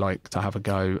 we'd like to have a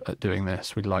go at doing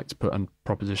this. We'd like to put a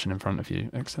proposition in front of you,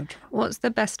 etc. What's the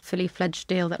best fully fledged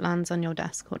deal that lands on your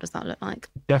desk? What does that look like?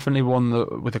 Definitely one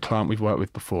that with a client we've worked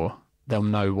with before. They'll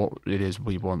know what it is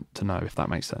we want to know, if that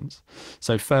makes sense.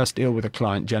 So first deal with a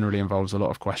client generally involves a lot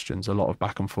of questions, a lot of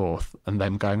back and forth, and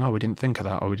them going, oh, we didn't think of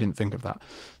that, or we didn't think of that.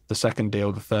 The second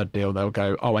deal, the third deal, they'll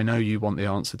go, oh, I know you want the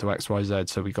answer to X, Y, Z,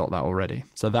 so we got that already.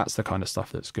 So that's the kind of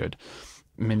stuff that's good.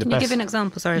 Can you give an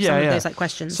example, sorry, of some of those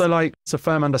questions? So it's a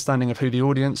firm understanding of who the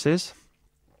audience is.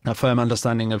 a firm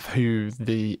understanding of who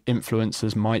the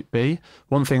influencers might be.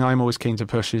 One thing I'm always keen to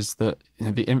push is that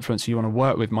the influencer you want to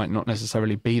work with might not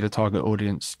necessarily be the target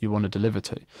audience you want to deliver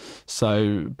to.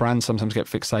 So brands sometimes get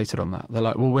fixated on that. They're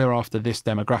like, well, we're after this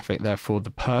demographic, therefore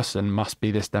the person must be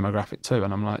this demographic too.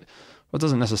 And I'm like, well, it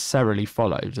doesn't necessarily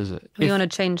follow, does it? You want to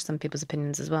change some people's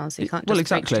opinions as well, so you can't just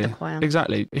preach to the choir.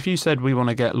 Exactly. If you said we want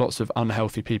to get lots of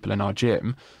unhealthy people in our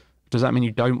gym, does that mean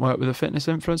you don't work with a fitness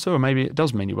influencer? Or maybe it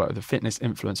does mean you work with a fitness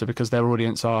influencer because their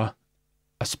audience are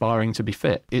aspiring to be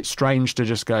fit. It's strange to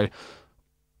just go,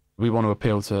 we want to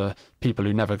appeal to people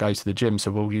who never go to the gym, so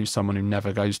we'll use someone who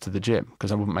never goes to the gym,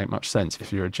 because that wouldn't make much sense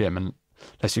if you're a gym, and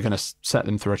unless you're going to set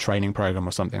them through a training program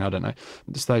or something. I don't know.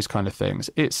 It's those kind of things.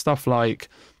 It's stuff like,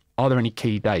 are there any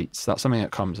key dates? That's something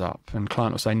that comes up, and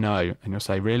client will say no, and you'll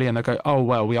say, really? And they'll go, oh,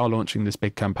 well, we are launching this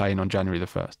big campaign on January the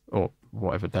 1st, or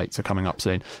whatever dates are coming up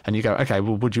soon. And you go, okay,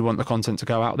 well, would you want the content to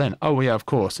go out then? Oh, well, yeah, of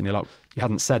course. And you're like, you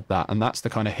hadn't said that. And that's the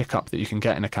kind of hiccup that you can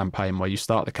get in a campaign, where you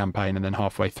start the campaign and then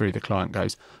halfway through the client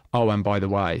goes, oh, and by the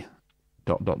way, ...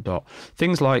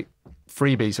 Things like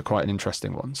freebies are quite an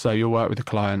interesting one. So you'll work with a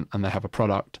client and they have a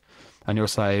product, and you'll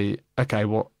say, okay,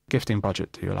 what gifting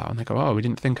budget do you allow? And they go, oh, we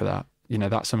didn't think of that.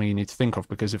 That's something you need to think of,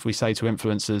 because if we say to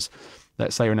influencers,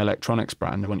 let's say you're an electronics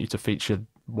brand, I want you to feature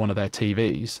one of their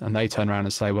TVs, and they turn around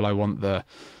and say, well, I want the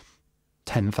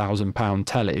 £10,000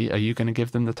 telly. Are you going to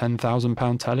give them the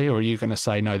 £10,000 telly, or are you going to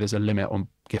say, no, there's a limit on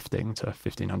gifting to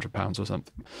 £1,500 or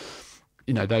something?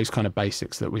 Those kind of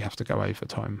basics that we have to go over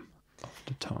time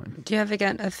after time. Do you ever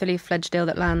get a fully fledged deal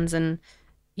that lands and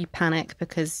you panic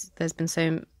because there's been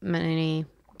so many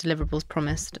deliverables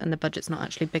promised and the budget's not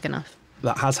actually big enough?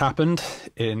 That has happened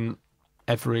in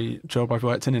every job I've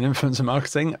worked in influencer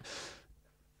marketing.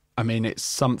 I mean, it's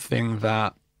something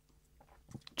that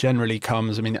generally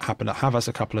comes, it happened at Havas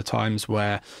a couple of times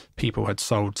where people had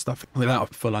sold stuff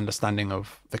without a full understanding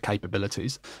of the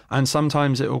capabilities. And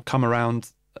sometimes it will come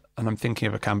around, and I'm thinking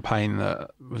of a campaign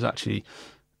that was actually,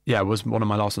 was one of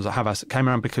my last ones at Havas. It came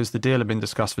around because the deal had been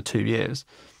discussed for 2 years.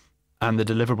 And the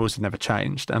deliverables had never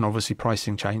changed. And obviously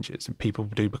pricing changes and people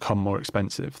do become more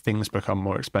expensive. Things become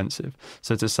more expensive.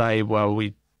 So to say, well,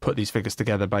 we put these figures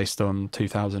together based on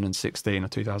 2016 or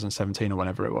 2017 or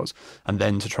whenever it was, and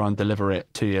then to try and deliver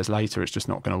it 2 years later, it's just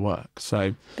not going to work.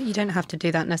 So, but you don't have to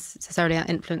do that necessarily at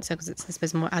Influencer, because it's, I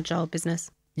suppose, a more agile business.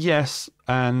 Yes,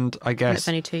 and I guess... And it's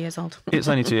only 2 years old. It's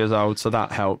only 2 years old, so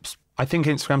that helps. I think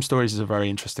Instagram Stories is a very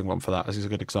interesting one for that, as is a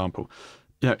good example.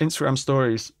 Instagram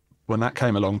Stories... when that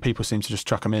came along, people seemed to just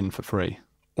chuck them in for free,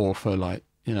 or for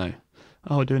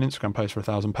I'll do an Instagram post for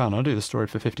 £1,000. I'll do the story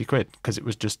for 50 quid, because it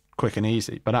was just quick and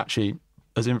easy. But actually,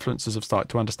 as influencers have started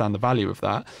to understand the value of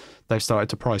that, they've started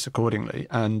to price accordingly.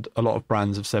 And a lot of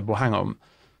brands have said, well, hang on,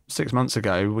 6 months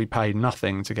ago, we paid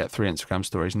nothing to get 3 Instagram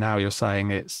stories. Now you're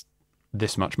saying it's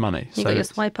this much money. You got your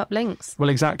swipe up links. Well,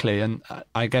 exactly. And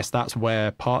I guess that's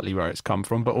partly where it's come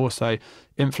from. But also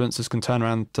influencers can turn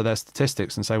around to their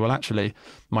statistics and say, well, actually,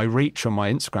 my reach on my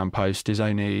Instagram post is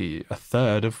only a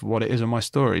third of what it is on my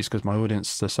stories, because my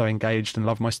audience are so engaged and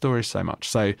love my stories so much.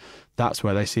 So that's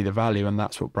where they see the value, and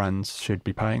that's what brands should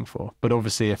be paying for. But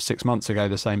obviously, if 6 months ago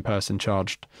the same person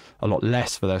charged a lot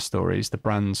less for their stories, the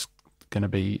brand's going to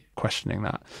be questioning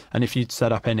that. And if you'd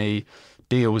set up any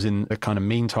deals in the kind of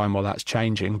meantime while that's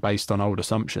changing based on old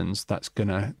assumptions, that's going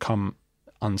to come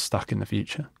unstuck in the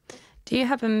future. Do you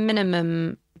have a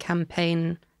minimum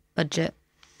campaign budget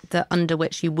that under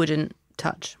which you wouldn't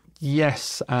touch?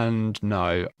 Yes and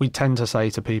no. We tend to say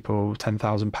to people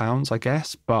 £10,000, I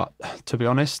guess, but to be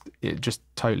honest, it just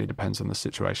totally depends on the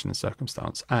situation and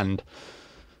circumstance. And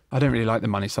I don't really like the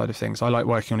money side of things. I like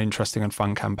working on interesting and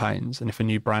fun campaigns. And if a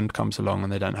new brand comes along and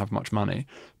they don't have much money,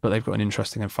 but they've got an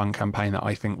interesting and fun campaign that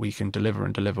I think we can deliver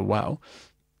and deliver well,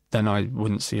 then I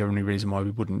wouldn't see any reason why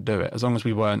we wouldn't do it. As long as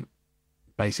we weren't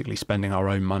basically spending our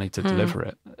own money to deliver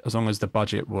it, as long as the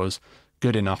budget was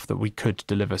good enough that we could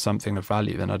deliver something of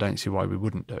value, then I don't see why we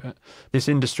wouldn't do it. This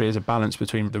industry is a balance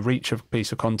between the reach of a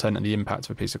piece of content and the impact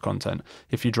of a piece of content.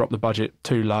 If you drop the budget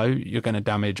too low, you're going to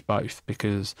damage both,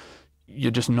 because you're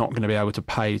just not going to be able to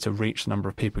pay to reach the number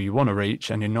of people you want to reach,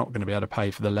 and you're not going to be able to pay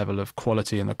for the level of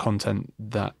quality and the content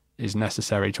that is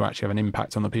necessary to actually have an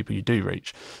impact on the people you do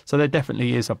reach. So there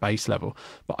definitely is a base level,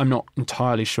 but I'm not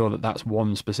entirely sure that that's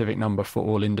one specific number for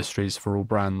all industries, for all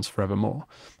brands, forevermore.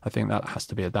 I think that has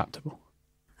to be adaptable.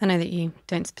 I know that you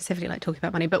don't specifically like talking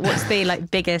about money, but what's the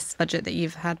biggest budget that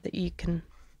you've had that you can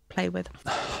play with?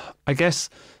 I guess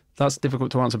that's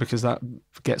difficult to answer, because that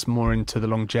gets more into the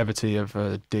longevity of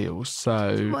deals.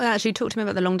 So, well, actually, talk to me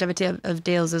about the longevity of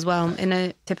deals as well. In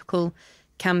a typical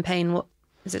campaign, what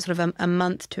is it, sort of a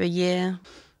month to a year?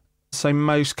 So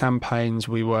most campaigns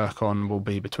we work on will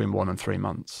be between 1 and 3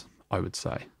 months, I would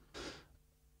say.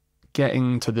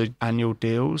 Getting to the annual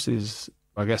deals is,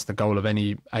 I guess, the goal of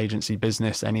any agency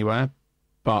business anywhere,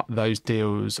 but those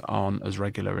deals aren't as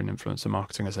regular in influencer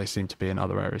marketing as they seem to be in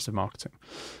other areas of marketing.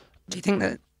 Do you think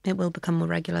that it will become more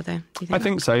regular, though? I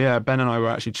think so, yeah. Ben and I were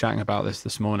actually chatting about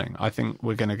this morning. I think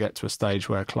we're going to get to a stage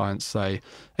where clients say,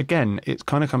 again, it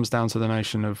kind of comes down to the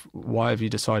notion of why have you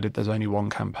decided there's only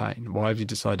one campaign? Why have you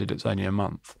decided it's only a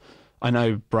month? I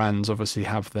know brands obviously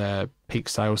have their peak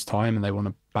sales time and they want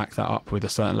to back that up with a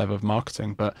certain level of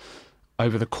marketing, but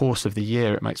over the course of the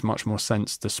year, it makes much more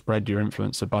sense to spread your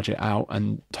influencer budget out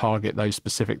and target those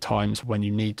specific times when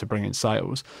you need to bring in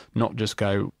sales, not just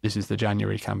go, this is the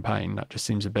January campaign. That just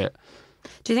seems a bit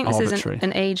Do you think arbitrary. This is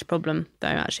an age problem, though,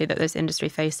 actually, that this industry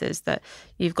faces, that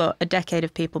you've got a decade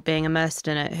of people being immersed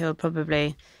in it who are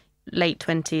probably late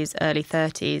 20s, early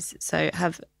 30s, so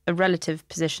have a relative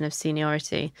position of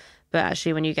seniority. But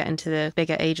actually, when you get into the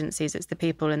bigger agencies, it's the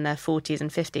people in their 40s and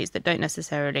 50s that don't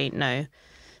necessarily know,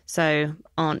 so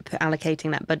aren't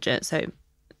allocating that budget. So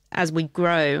as we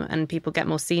grow and people get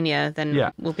more senior,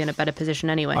 then we'll be in a better position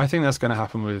anyway. I think that's going to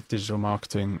happen with digital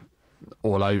marketing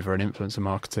all over, and influencer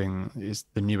marketing is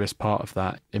the newest part of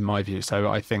that, in my view. So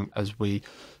I think as we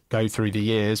go through the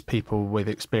years, people with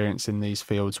experience in these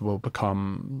fields will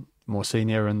become more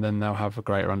senior and then they'll have a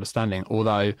greater understanding.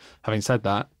 Although, having said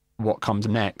that, what comes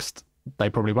next, they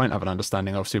probably won't have an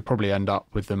understanding of, so you'll probably end up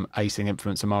with them acing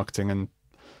influencer marketing and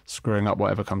screwing up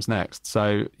whatever comes next.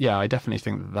 So yeah, I definitely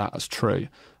think that that's true.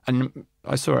 And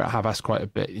I saw it at Havas quite a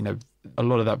bit. You know, a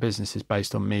lot of that business is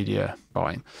based on media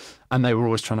buying, and they were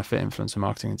always trying to fit influencer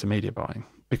marketing into media buying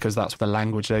because that's the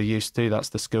language they're used to, that's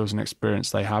the skills and experience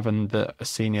they have, and at a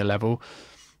senior level,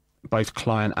 both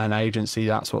client and agency,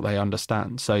 that's what they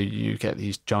understand. So you get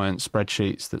these giant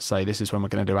spreadsheets that say, this is when we're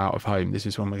going to do out of home, this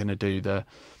is when we're going to do the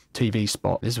TV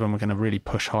spot, this is when we're going to really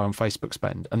push high on Facebook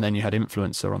spend. And then you had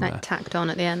influencer on there. Tacked on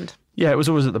at the end. Yeah, it was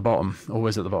always at the bottom,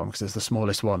 because it's the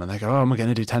smallest one. And they go, oh, we're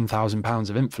going to do £10,000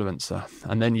 of influencer.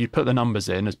 And then you put the numbers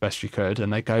in as best you could,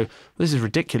 and they go, this is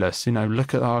ridiculous. You know,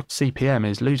 look at our CPM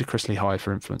is ludicrously high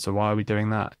for influencer. Why are we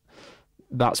doing that?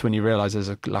 That's when you realise there's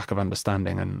a lack of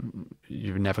understanding and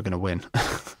you're never going to win.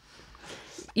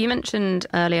 You mentioned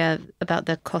earlier about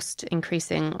the cost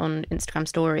increasing on Instagram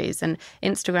stories, and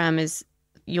Instagram is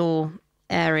your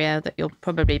area that you're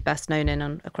probably best known in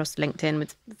across LinkedIn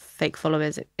with fake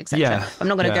followers, etc. Yeah, I'm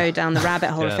not going to go down the rabbit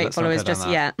hole of fake followers just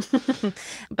yet.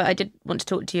 But I did want to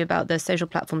talk to you about the social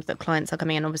platforms that clients are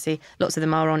coming in. Obviously, lots of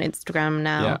them are on Instagram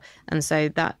now. Yeah. And so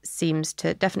that seems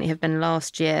to definitely have been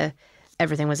last year.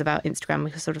 Everything was about Instagram.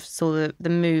 We sort of saw the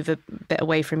move a bit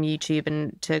away from YouTube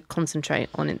and to concentrate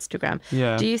on Instagram.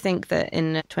 Yeah. Do you think that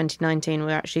in 2019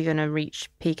 we're actually going to reach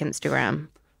peak Instagram?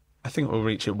 I think we'll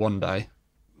reach it one day.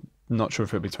 Not sure if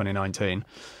it'll be 2019.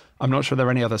 I'm not sure there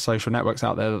are any other social networks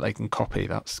out there that they can copy.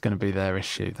 That's going to be their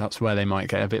issue. That's where they might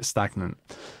get a bit stagnant.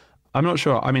 I'm not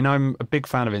sure. I mean, I'm a big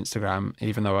fan of Instagram,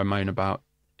 even though I moan about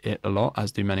it a lot,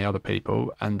 as do many other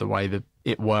people. And the way that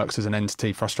it works as an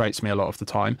entity frustrates me a lot of the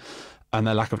time. And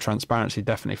their lack of transparency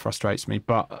definitely frustrates me.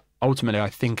 But ultimately, I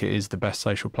think it is the best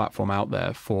social platform out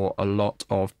there for a lot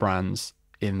of brands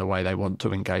in the way they want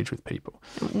to engage with people.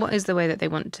 What is the way that they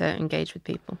want to engage with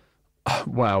people?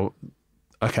 Well,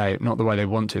 okay, not the way they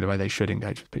want to, the way they should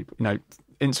engage with people. You know,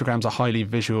 Instagram's a highly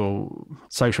visual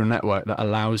social network that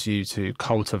allows you to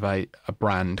cultivate a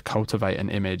brand, cultivate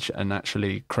an image, and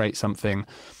actually create something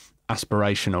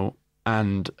aspirational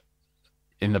and,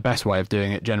 in the best way of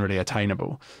doing it, generally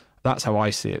attainable. That's how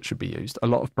I see it should be used. A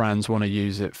lot of brands want to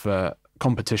use it for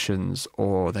competitions,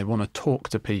 or they want to talk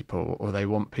to people, or they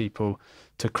want people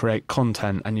to create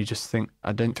content, and you just think,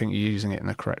 I don't think you're using it in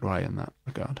the correct way in that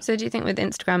regard. So do you think with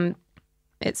Instagram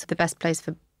it's the best place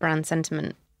for brand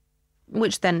sentiment,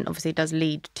 which then obviously does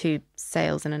lead to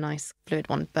sales in a nice fluid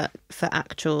one, but for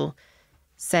actual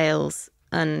sales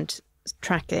and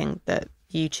tracking, that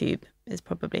YouTube is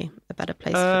probably a better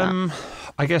place for that?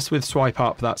 I guess with Swipe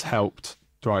Up, that's helped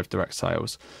drive direct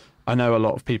sales. I know a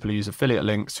lot of people who use affiliate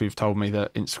links who've told me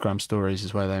that Instagram stories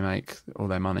is where they make all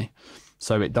their money.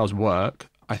 So it does work.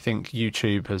 I think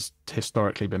YouTube has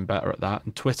historically been better at that,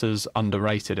 and Twitter's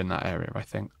underrated in that area, I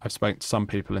think. I've spoken to some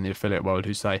people in the affiliate world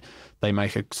who say they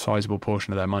make a sizable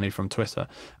portion of their money from Twitter,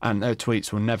 and their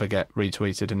tweets will never get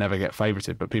retweeted and never get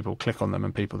favorited, but people click on them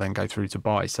and people then go through to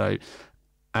buy. So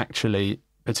actually,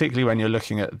 particularly when you're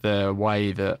looking at the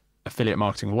way that affiliate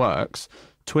marketing works,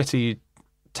 Twitter you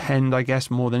tend, I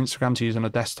guess, more than Instagram to use on a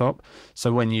desktop.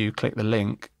 So when you click the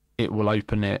link, it will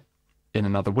open it in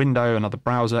another window, another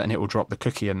browser, and it will drop the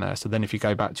cookie in there. So then if you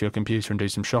go back to your computer and do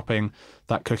some shopping,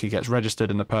 that cookie gets registered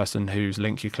and the person whose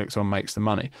link you clicked on makes the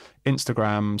money.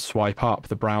 Instagram, swipe up,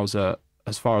 the browser,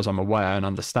 as far as I'm aware and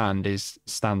understand, is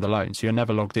standalone. So you're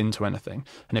never logged into anything.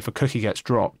 And if a cookie gets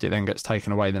dropped, it then gets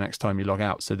taken away the next time you log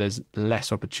out. So there's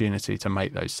less opportunity to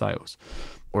make those sales,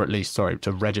 or at least,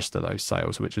 to register those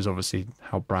sales, which is obviously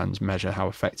how brands measure how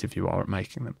effective you are at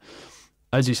making them.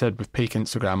 As you said, with peak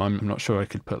Instagram, I'm not sure I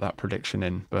could put that prediction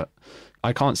in, but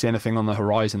I can't see anything on the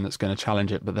horizon that's going to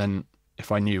challenge it. But then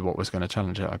if I knew what was going to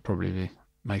challenge it, I'd probably be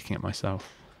making it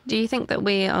myself. Do you think that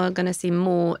we are going to see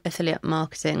more affiliate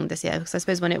marketing this year? Because I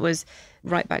suppose when it was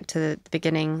right back to the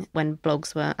beginning, when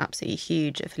blogs were absolutely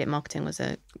huge, affiliate marketing was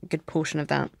a good portion of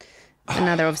that. And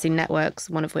now there are obviously networks,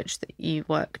 one of which that you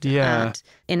worked at.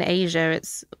 In Asia,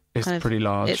 it's pretty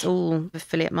large. It's all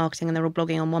affiliate marketing and they're all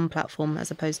blogging on one platform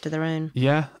as opposed to their own.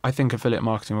 Yeah, I think affiliate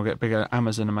marketing will get bigger.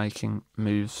 Amazon are making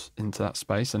moves into that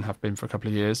space and have been for a couple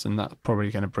of years, and that's probably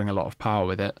going to bring a lot of power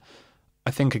with it.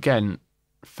 I think, again,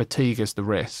 fatigue is the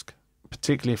risk,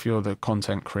 particularly if you're the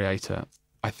content creator.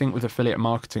 I think with affiliate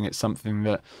marketing, it's something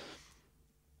that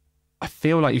I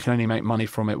feel like you can only make money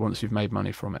from it once you've made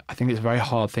money from it. I think it's a very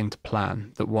hard thing to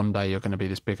plan that one day you're going to be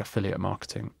this big affiliate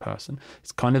marketing person.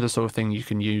 It's kind of the sort of thing you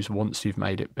can use once you've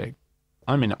made it big.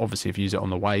 I mean, obviously, if you use it on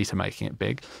the way to making it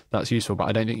big, that's useful, but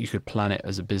I don't think you could plan it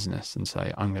as a business and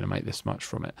say, I'm going to make this much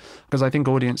from it. Because I think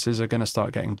audiences are going to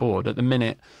start getting bored. At the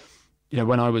minute,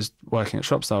 when I was working at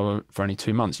ShopStyle for only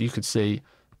 2 months, you could see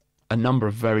a number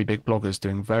of very big bloggers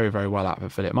doing very, very well out of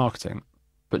affiliate marketing,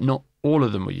 but not all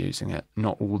of them were using it,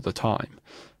 not all the time.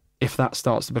 If that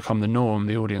starts to become the norm,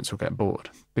 the audience will get bored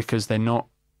because they're not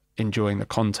enjoying the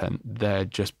content, they're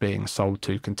just being sold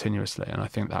to continuously. And I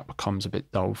think that becomes a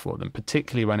bit dull for them,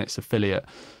 particularly when it's affiliate,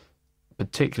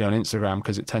 particularly on Instagram,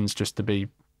 because it tends just to be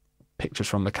pictures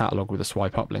from the catalogue with a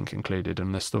swipe up link included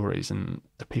in the stories. And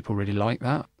the people really like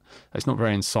that. It's not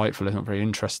very insightful, it's not very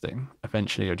interesting.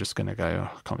 Eventually you're just going to go,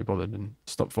 I can't be bothered, and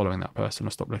stop following that person or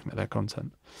stop looking at their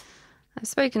content. I've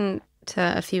spoken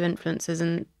to a few influencers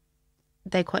and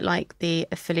they quite like the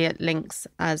affiliate links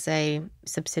as a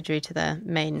subsidiary to their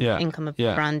main income of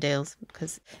brand deals,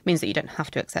 because it means that you don't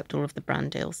have to accept all of the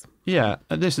brand deals. Yeah,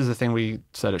 and this is the thing we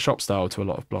said at ShopStyle to a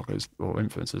lot of bloggers or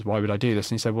influencers. Why would I do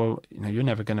this? And he said, well, you're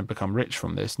never going to become rich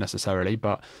from this necessarily,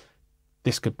 but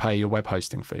this could pay your web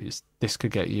hosting fees. This could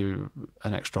get you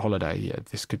an extra holiday a year.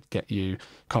 This could get you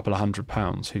a couple of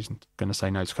 £100. Who's going to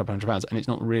say no to a couple of £100? And it's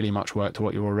not really much work to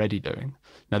what you're already doing.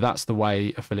 Now, that's the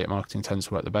way affiliate marketing tends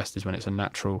to work the best, is when it's a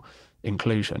natural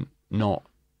inclusion, not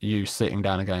you sitting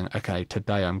down and going, okay,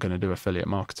 today I'm going to do affiliate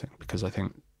marketing, because I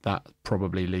think that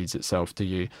probably leads itself to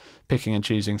you picking and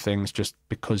choosing things just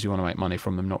because you want to make money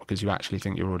from them, not because you actually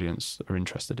think your audience are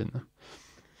interested in them.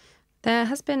 There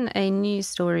has been a news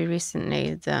story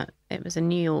recently that it was a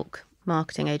New York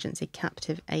marketing agency,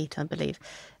 Captive 8, I believe,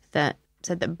 that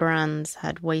said that brands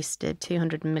had wasted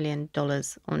 $200 million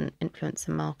on influencer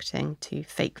marketing to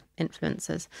fake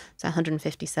influencers, so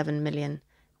 £157 million.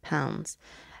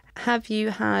 Have you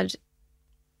had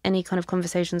any kind of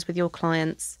conversations with your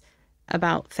clients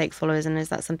about fake followers, and is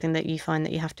that something that you find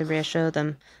that you have to reassure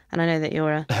them? And I know that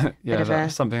you're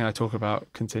that's something I talk about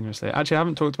continuously. Actually, I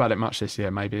haven't talked about it much this year.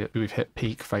 Maybe we've hit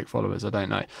peak fake followers. I don't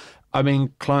know. I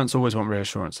mean, clients always want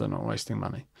reassurance they're not wasting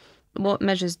money. What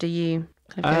measures do you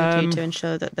go to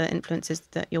ensure that the influencers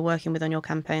that you're working with on your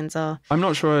campaigns are? I'm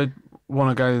not sure I want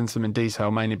to go into them in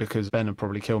detail, mainly because Ben would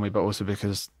probably kill me, but also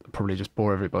because I'd probably just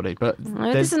bore everybody. But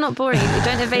no, this is not boring. You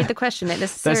don't evade the question.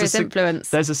 There's serious influence.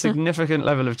 There's a significant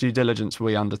level of due diligence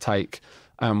we undertake.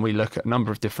 We look at a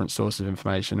number of different sources of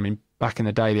information. I mean, back in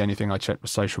the day, the only thing I checked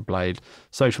was Social Blade.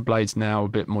 Social Blade's now a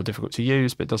bit more difficult to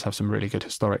use, but it does have some really good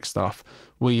historic stuff.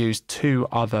 We use 2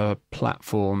 other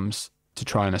platforms to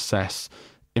try and assess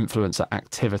influencer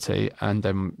activity, and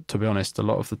then, to be honest, a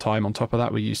lot of the time on top of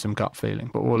that we use some gut feeling.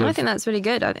 But I think that's really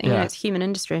good. I think it's a human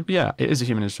industry. Yeah, it is a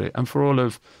human industry. And for all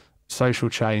of social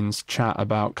chains chat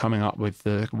about coming up with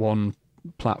the one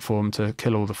platform to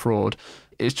kill all the fraud,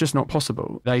 it's just not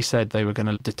possible. They said they were going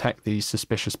to detect these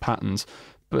suspicious patterns,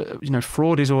 but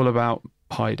fraud is all about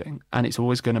hiding, and it's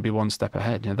always going to be one step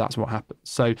ahead. That's what happens.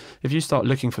 So if you start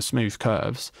looking for smooth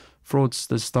curves,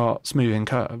 fraudsters start smoothing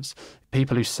curves.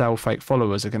 People who sell fake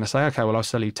followers are going to say, okay, well, I'll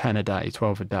sell you 10 a day,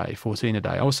 12 a day, 14 a day.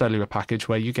 I'll sell you a package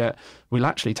where we'll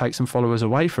actually take some followers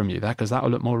away from you there, because that will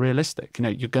look more realistic.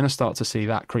 You're going to start to see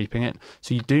that creeping in.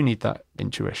 So you do need that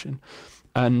intuition.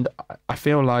 And I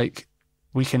feel like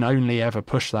we can only ever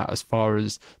push that as far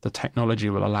as the technology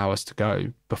will allow us to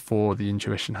go before the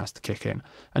intuition has to kick in.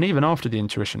 And even after the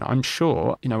intuition, I'm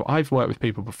sure, I've worked with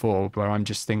people before where I'm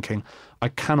just thinking, I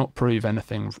cannot prove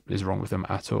anything is wrong with them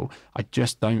at all. I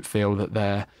just don't feel that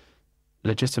they're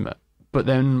legitimate. But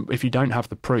then if you don't have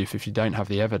the proof, if you don't have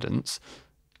the evidence,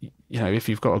 if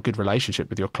you've got a good relationship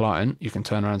with your client, you can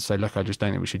turn around and say, look, I just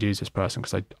don't think we should use this person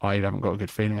because I haven't got a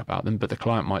good feeling about them. But the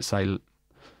client might say,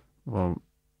 well,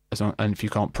 and if you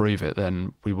can't prove it,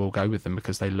 then we will go with them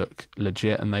because they look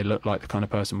legit and they look like the kind of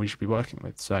person we should be working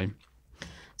with. So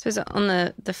on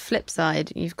the flip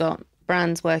side, you've got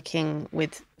brands working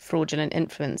with fraudulent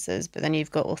influencers, but then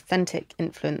you've got authentic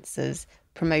influencers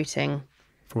promoting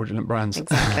fraudulent brands.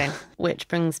 Exactly. Which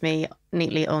brings me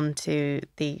neatly on to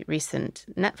the recent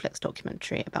Netflix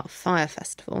documentary about Fyre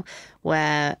Festival,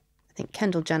 where I think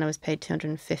Kendall Jenner was paid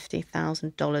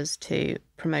 $250,000 to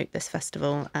promote this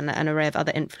festival, and an array of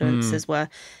other influencers were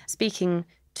speaking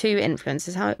to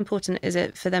influencers. How important is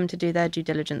it for them to do their due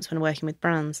diligence when working with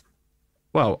brands?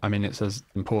 Well, I mean, it's as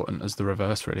important as the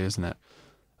reverse, really, isn't it?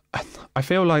 I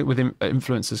feel like with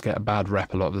influencers get a bad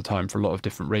rep a lot of the time for a lot of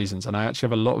different reasons. And I actually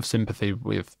have a lot of sympathy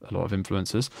with a lot of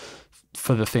influencers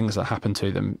for the things that happen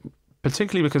to them,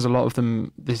 particularly because a lot of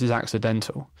them, this is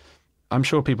accidental. I'm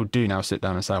sure people do now sit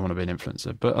down and say, I want to be an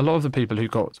influencer. But a lot of the people who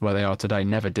got where they are today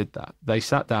never did that. They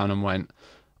sat down and went,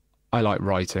 I like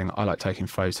writing, I like taking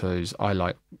photos, I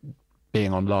like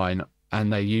being online.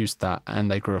 And they used that and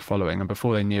they grew a following. And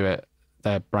before they knew it,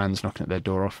 their brand's knocking at their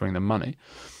door offering them money.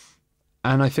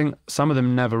 And I think some of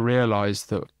them never realised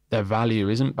that their value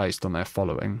isn't based on their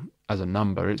following as a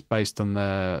number. It's based on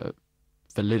their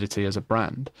validity as a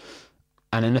brand.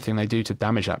 And anything they do to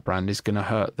damage that brand is going to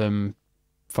hurt them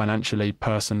financially,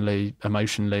 personally,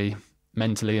 emotionally,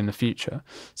 mentally in the future.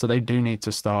 So they do need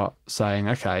to start saying,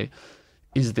 okay,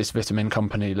 is this vitamin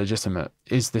company legitimate?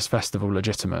 Is this festival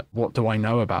legitimate? What do I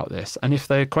know about this? And if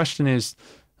their question is,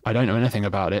 I don't know anything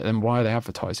about it, then why are they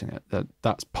advertising it?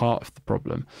 That's part of the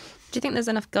problem. Do you think there's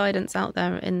enough guidance out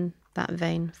there in that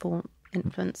vein for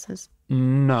influencers?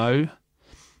 No,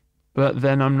 but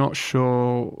then I'm not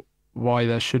sure why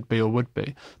there should be or would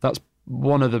be. That's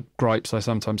one of the gripes I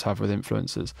sometimes have with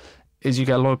influencers, is you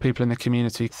get a lot of people in the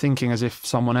community thinking as if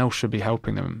someone else should be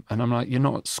helping them. And I'm like, you're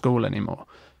not at school anymore.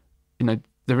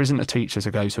 There isn't a teacher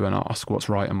to go to and ask what's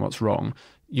right and what's wrong.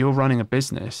 You're running a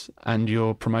business and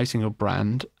you're promoting your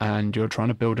brand and you're trying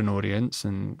to build an audience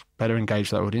and better engage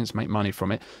that audience, make money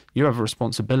from it. You have a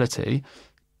responsibility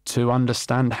to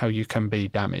understand how you can be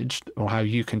damaged or how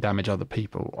you can damage other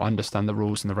people, understand the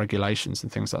rules and the regulations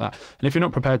and things like that. And if you're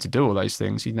not prepared to do all those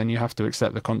things, then you have to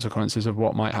accept the consequences of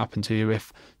what might happen to you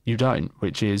if you don't,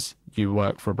 which is you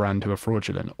work for a brand who are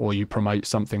fraudulent, or you promote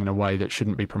something in a way that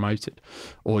shouldn't be promoted,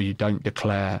 or you don't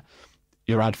declare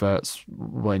your adverts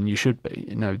when you should be.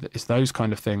 It's those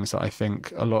kind of things that I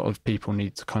think a lot of people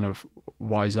need to kind of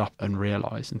wise up and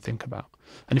realise and think about.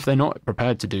 And if they're not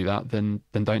prepared to do that, then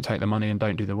don't take the money and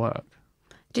don't do the work.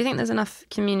 Do you think there's enough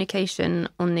communication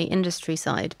on the industry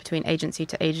side between agency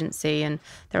to agency? And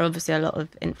there are obviously a lot of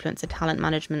influencer talent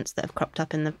managements that have cropped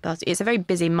up in the past. It's a very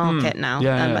busy market now.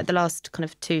 Yeah. Like the last kind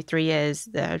of 2-3 years,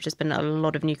 there have just been a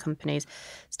lot of new companies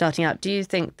starting up. Do you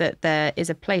think that there is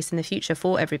a place in the future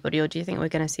for everybody, or do you think we're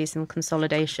going to see some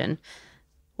consolidation?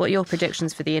 What are your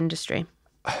predictions for the industry?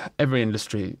 Every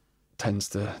industry tends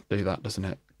to do that, doesn't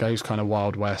it? Goes kind of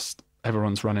Wild West.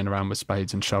 Everyone's running around with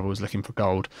spades and shovels looking for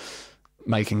gold,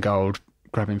 making gold,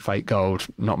 grabbing fake gold,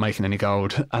 not making any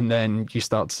gold. And then you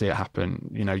start to see it happen.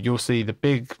 You'll see the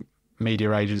big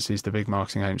media agencies, the big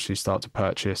marketing agencies start to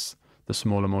purchase the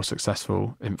smaller, more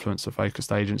successful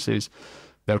influencer-focused agencies.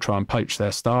 They'll try and poach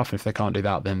their staff. If they can't do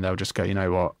that, then they'll just go,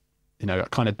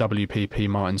 kind of WPP,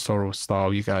 Martin Sorrell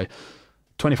style. You go,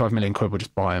 25 million quid, we'll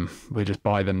just buy them. We'll just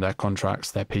buy them, their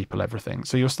contracts, their people, everything.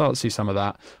 So you'll start to see some of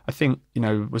that. I think,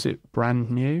 was it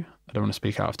Brand New? I don't want to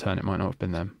speak out of turn. It might not have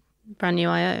been them. Brand New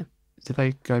IO. Did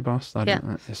they go bust? I don't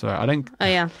know. Sorry, I don't. Oh,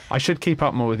 yeah. I should keep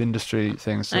up more with industry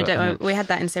things. So we had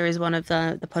that in series 1 of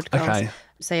the podcast. Okay.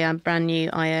 So yeah, Brand New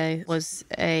IO was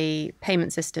a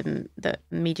payment system that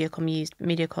Mediacom used.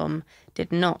 Mediacom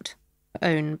did not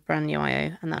own Brand New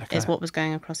IO, and that is what was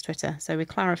going across Twitter. So we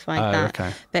clarified that.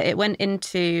 Okay. But it went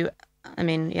into,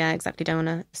 exactly, don't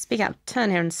want to speak out of turn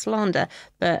here and slander,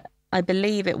 but I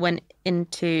believe it went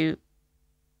into,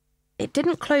 it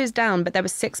didn't close down, but there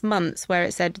was 6 months where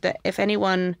it said that if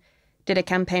anyone did a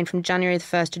campaign from January the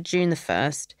 1st to June the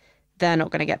 1st, they're not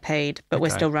going to get paid, but we're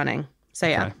still running. So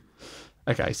yeah.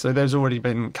 Okay, so there's already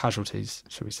been casualties,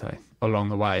 should we say, along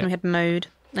the way. And we had Mode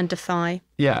and Defy.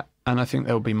 Yeah, And I think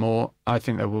there'll be more. I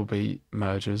think there will be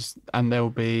mergers, and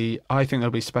I think there'll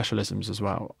be specialisms as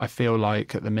well. I feel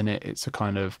like at the minute it's a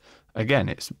kind of, again,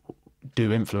 it's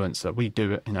do influencer, we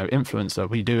do it, influencer,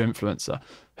 we do influencer.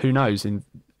 Who knows? In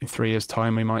 3 years'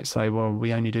 time, we might say, well,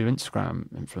 we only do Instagram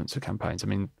influencer campaigns. I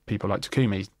mean, people like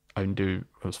Takumi only do,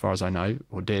 as far as I know,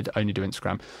 or did only do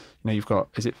Instagram. You've got,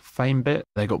 is it FameBit?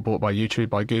 They got bought by YouTube,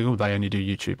 by Google. They only do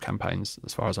YouTube campaigns,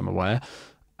 as far as I'm aware.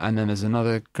 And then there's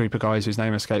another group of guys whose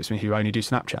name escapes me who only do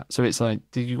Snapchat. So it's like,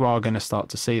 you are going to start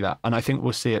to see that. And I think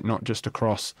we'll see it not just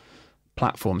across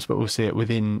platforms, but we'll see it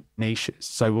within niches.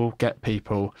 So we'll get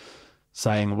people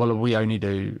saying, well, we only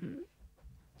do,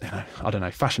 I don't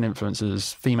know, fashion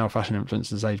influencers, female fashion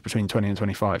influencers aged between 20 and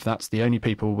 25. That's the only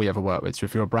people we ever work with. So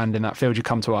if you're a brand in that field, you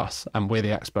come to us and we're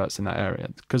the experts in that area.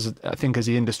 Because I think as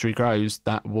the industry grows,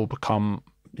 that will become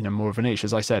more of a niche.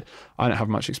 As I said, I don't have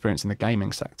much experience in the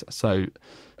gaming sector. So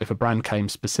if a brand came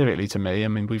specifically to me, I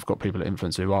mean, we've got people at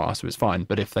Influence who are, so it's fine.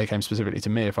 But if they came specifically to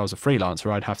me, if I was a freelancer,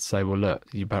 I'd have to say, well, look,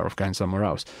 you're better off going somewhere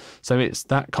else. So it's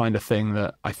that kind of thing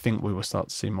that I think we will start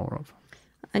to see more of.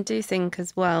 I do think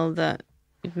as well that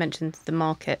you've mentioned the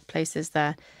marketplaces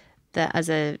there, that as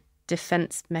a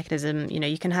defense mechanism,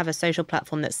 you can have a social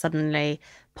platform that's suddenly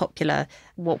popular.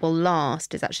 What will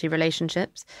last is actually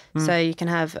relationships. So you can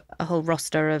have a whole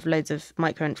roster of loads of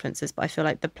micro influencers, but I feel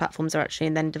like the platforms are actually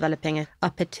then developing an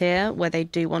upper tier where they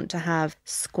do want to have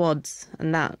squads,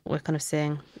 and that we're kind of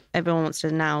seeing. Everyone wants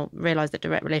to now realise that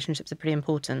direct relationships are pretty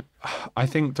important. I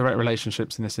think direct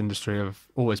relationships in this industry have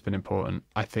always been important.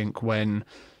 I think when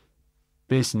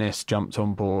business jumped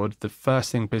on board, the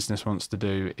first thing business wants to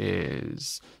do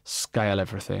is scale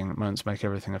everything. It wants to make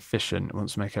everything efficient. It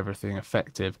wants to make everything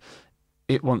effective.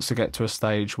 It wants to get to a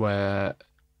stage where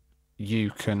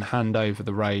you can hand over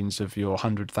the reins of your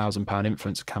 £100,000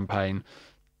 influencer campaign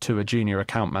to a junior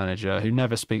account manager who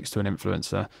never speaks to an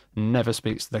influencer, never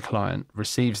speaks to the client,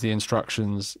 receives the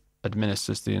instructions,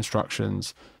 administers the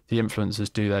instructions, the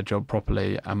influencers do their job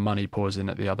properly, and money pours in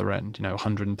at the other end,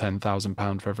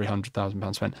 £110,000 for every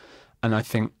 £100,000 spent. And I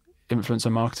think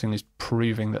influencer marketing is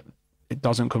proving that it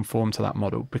doesn't conform to that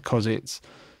model because it's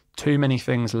too many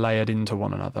things layered into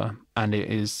one another, and it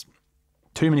is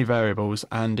too many variables,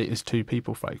 and it is too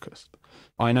people focused.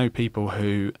 I know people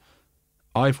who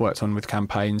I've worked on with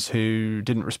campaigns who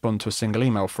didn't respond to a single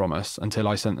email from us until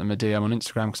I sent them a DM on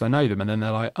Instagram because I know them. And then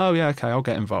they're like, oh, yeah, okay, I'll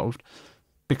get involved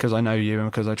because I know you and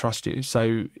because I trust you.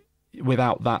 So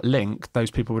without that link,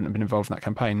 those people wouldn't have been involved in that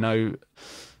campaign. No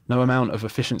amount of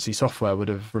efficiency software would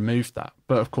have removed that.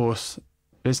 But of course,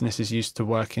 business is used to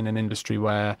work in an industry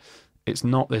where it's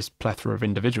not this plethora of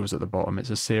individuals at the bottom,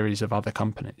 it's a series of other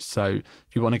companies. So if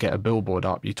you want to get a billboard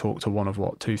up, you talk to one of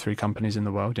 2-3 companies in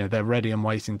the world. They're ready and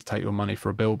waiting to take your money for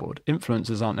a billboard.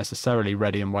 Influencers aren't necessarily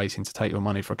ready and waiting to take your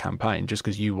money for a campaign just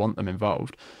because you want them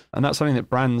involved. And that's something that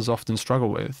brands often struggle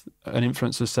with. An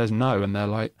influencer says no, and they're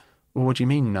like, well, what do you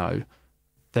mean no?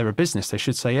 They're a business, they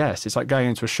should say yes. It's like going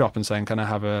into a shop and saying, can I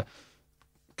have a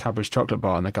Cadbury's chocolate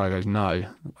bar? And the guy goes, no,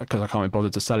 because I can't be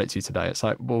bothered to sell it to you today. It's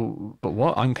like, well, but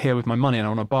what? I'm here with my money and I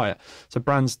want to buy it. So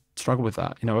brands struggle with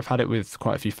that. I've had it with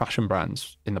quite a few fashion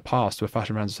brands in the past where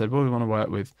fashion brands have said, well, we want to work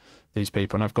with these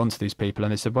people. And I've gone to these people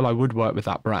and they said, well, I would work with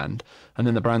that brand. And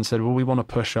then the brand said, well, we want to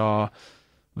push our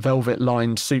velvet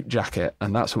lined suit jacket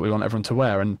and that's what we want everyone to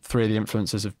wear. And 3 of the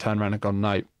influencers have turned around and gone,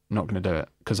 no, not going to do it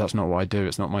because that's not what I do.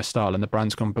 It's not my style. And the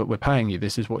brand's gone, but we're paying you.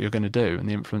 This is what you're going to do. And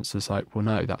the influencer's like, well,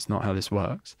 no, that's not how this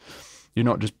works. You're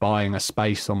not just buying a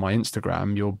space on my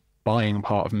Instagram. You're buying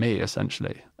part of me,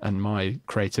 essentially, and my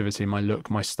creativity, my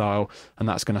look, my style. And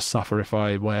that's going to suffer if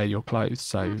I wear your clothes.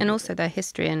 So, and also their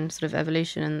history and sort of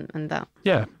evolution and that.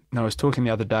 Yeah. No, I was talking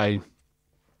the other day.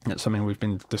 It's something we've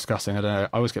been discussing. I don't know.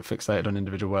 I always get fixated on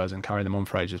individual words and carry them on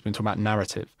for ages. We've been talking about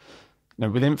narrative.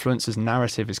 With influencers,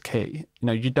 narrative is key.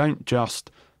 You don't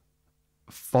just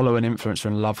follow an influencer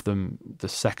and love them the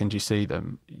second you see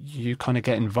them. You kind of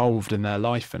get involved in their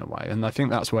life in a way. And I think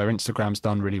that's where Instagram's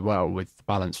done really well with the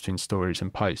balance between stories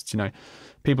and posts.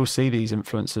 People see these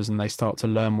influencers and they start to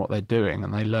learn what they're doing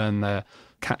and they learn their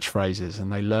catchphrases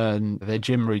and they learn their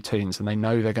gym routines and they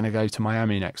know they're going to go to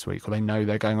Miami next week or they know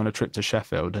they're going on a trip to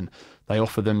Sheffield and they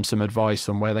offer them some advice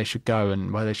on where they should go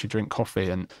and where they should drink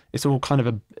coffee. And it's all kind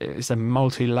of it's a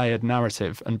multi-layered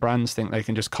narrative, and brands think they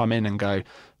can just come in and go,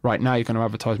 right, now you're going to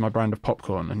advertise my brand of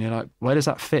popcorn. And you're like, where does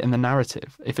that fit in the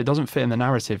narrative? If it doesn't fit in the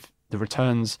narrative, the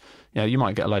returns, you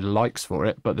might get a load of likes for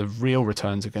it, but the real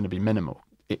returns are going to be minimal.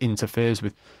 It interferes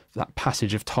with that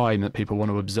passage of time that people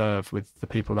want to observe with the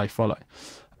people they follow.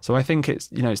 So I think it's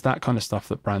that kind of stuff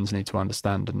that brands need to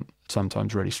understand and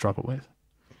sometimes really struggle with.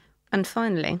 And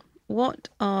finally, what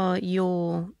are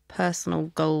your personal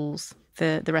goals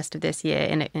for the rest of this year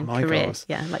in My career, goals.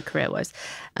 yeah, like career-wise.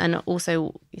 And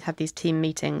also you have these team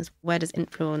meetings. Where's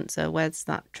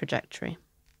that trajectory?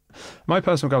 My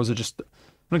personal goals are just, I'm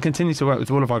going to continue to work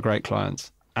with all of our great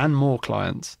clients and more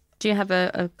clients. Do you have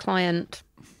a client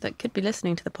that could be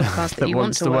listening to the podcast that you want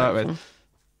wants to work with? for?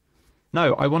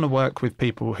 No, I want to work with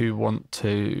people who want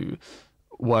to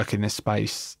work in this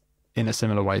space in a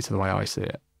similar way to the way I see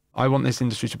it. I want this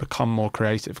industry to become more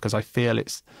creative because I feel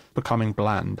it's becoming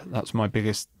bland. That's my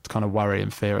biggest kind of worry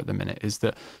and fear at the minute, is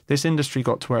that this industry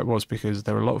got to where it was because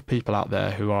there are a lot of people out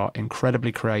there who are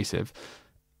incredibly creative,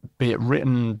 be it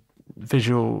written,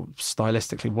 visual,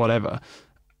 stylistically, whatever.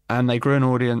 And they grew an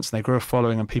audience, they grew a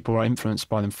following, and people were influenced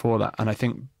by them for that. And I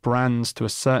think brands, to a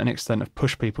certain extent, have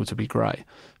pushed people to be grey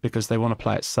because they want to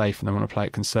play it safe and they want to play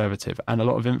it conservative. And a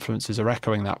lot of influencers are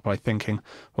echoing that by thinking,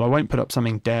 well, I won't put up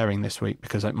something daring this week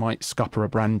because it might scupper a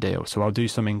brand deal, so I'll do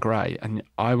something grey. And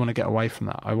I want to get away from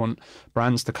that. I want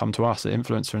brands to come to us at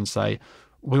Influencer and say,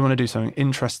 we want to do something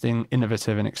interesting,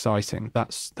 innovative and exciting.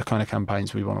 That's the kind of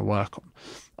campaigns we want to work on.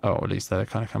 Or at least they're the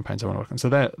kind of campaigns I want to work on. So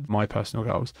they're my personal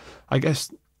goals. I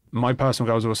guess my personal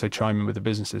goals also chime in with the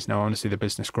businesses. Now, I want to see the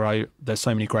business grow. There's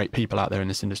so many great people out there in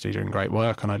this industry doing great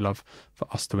work, and I'd love for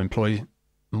us to employ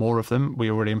more of them. We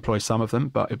already employ some of them,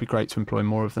 but it'd be great to employ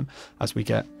more of them as we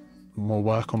get more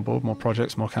work on board, more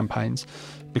projects, more campaigns,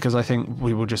 because I think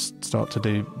we will just start to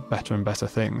do better and better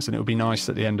things. And it would be nice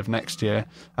at the end of next year,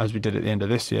 as we did at the end of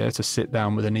this year, to sit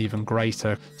down with an even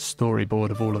greater storyboard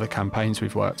of all of the campaigns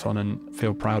we've worked on and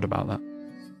feel proud about that.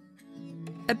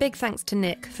 A big thanks to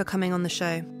Nik for coming on the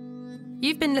show.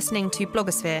 You've been listening to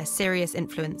Blogosphere Serious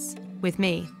Influence with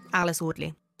me, Alice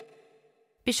Audley.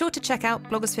 Be sure to check out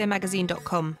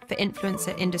blogospheremagazine.com for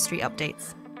influencer industry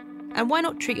updates. And why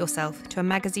not treat yourself to a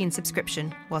magazine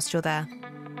subscription whilst you're there?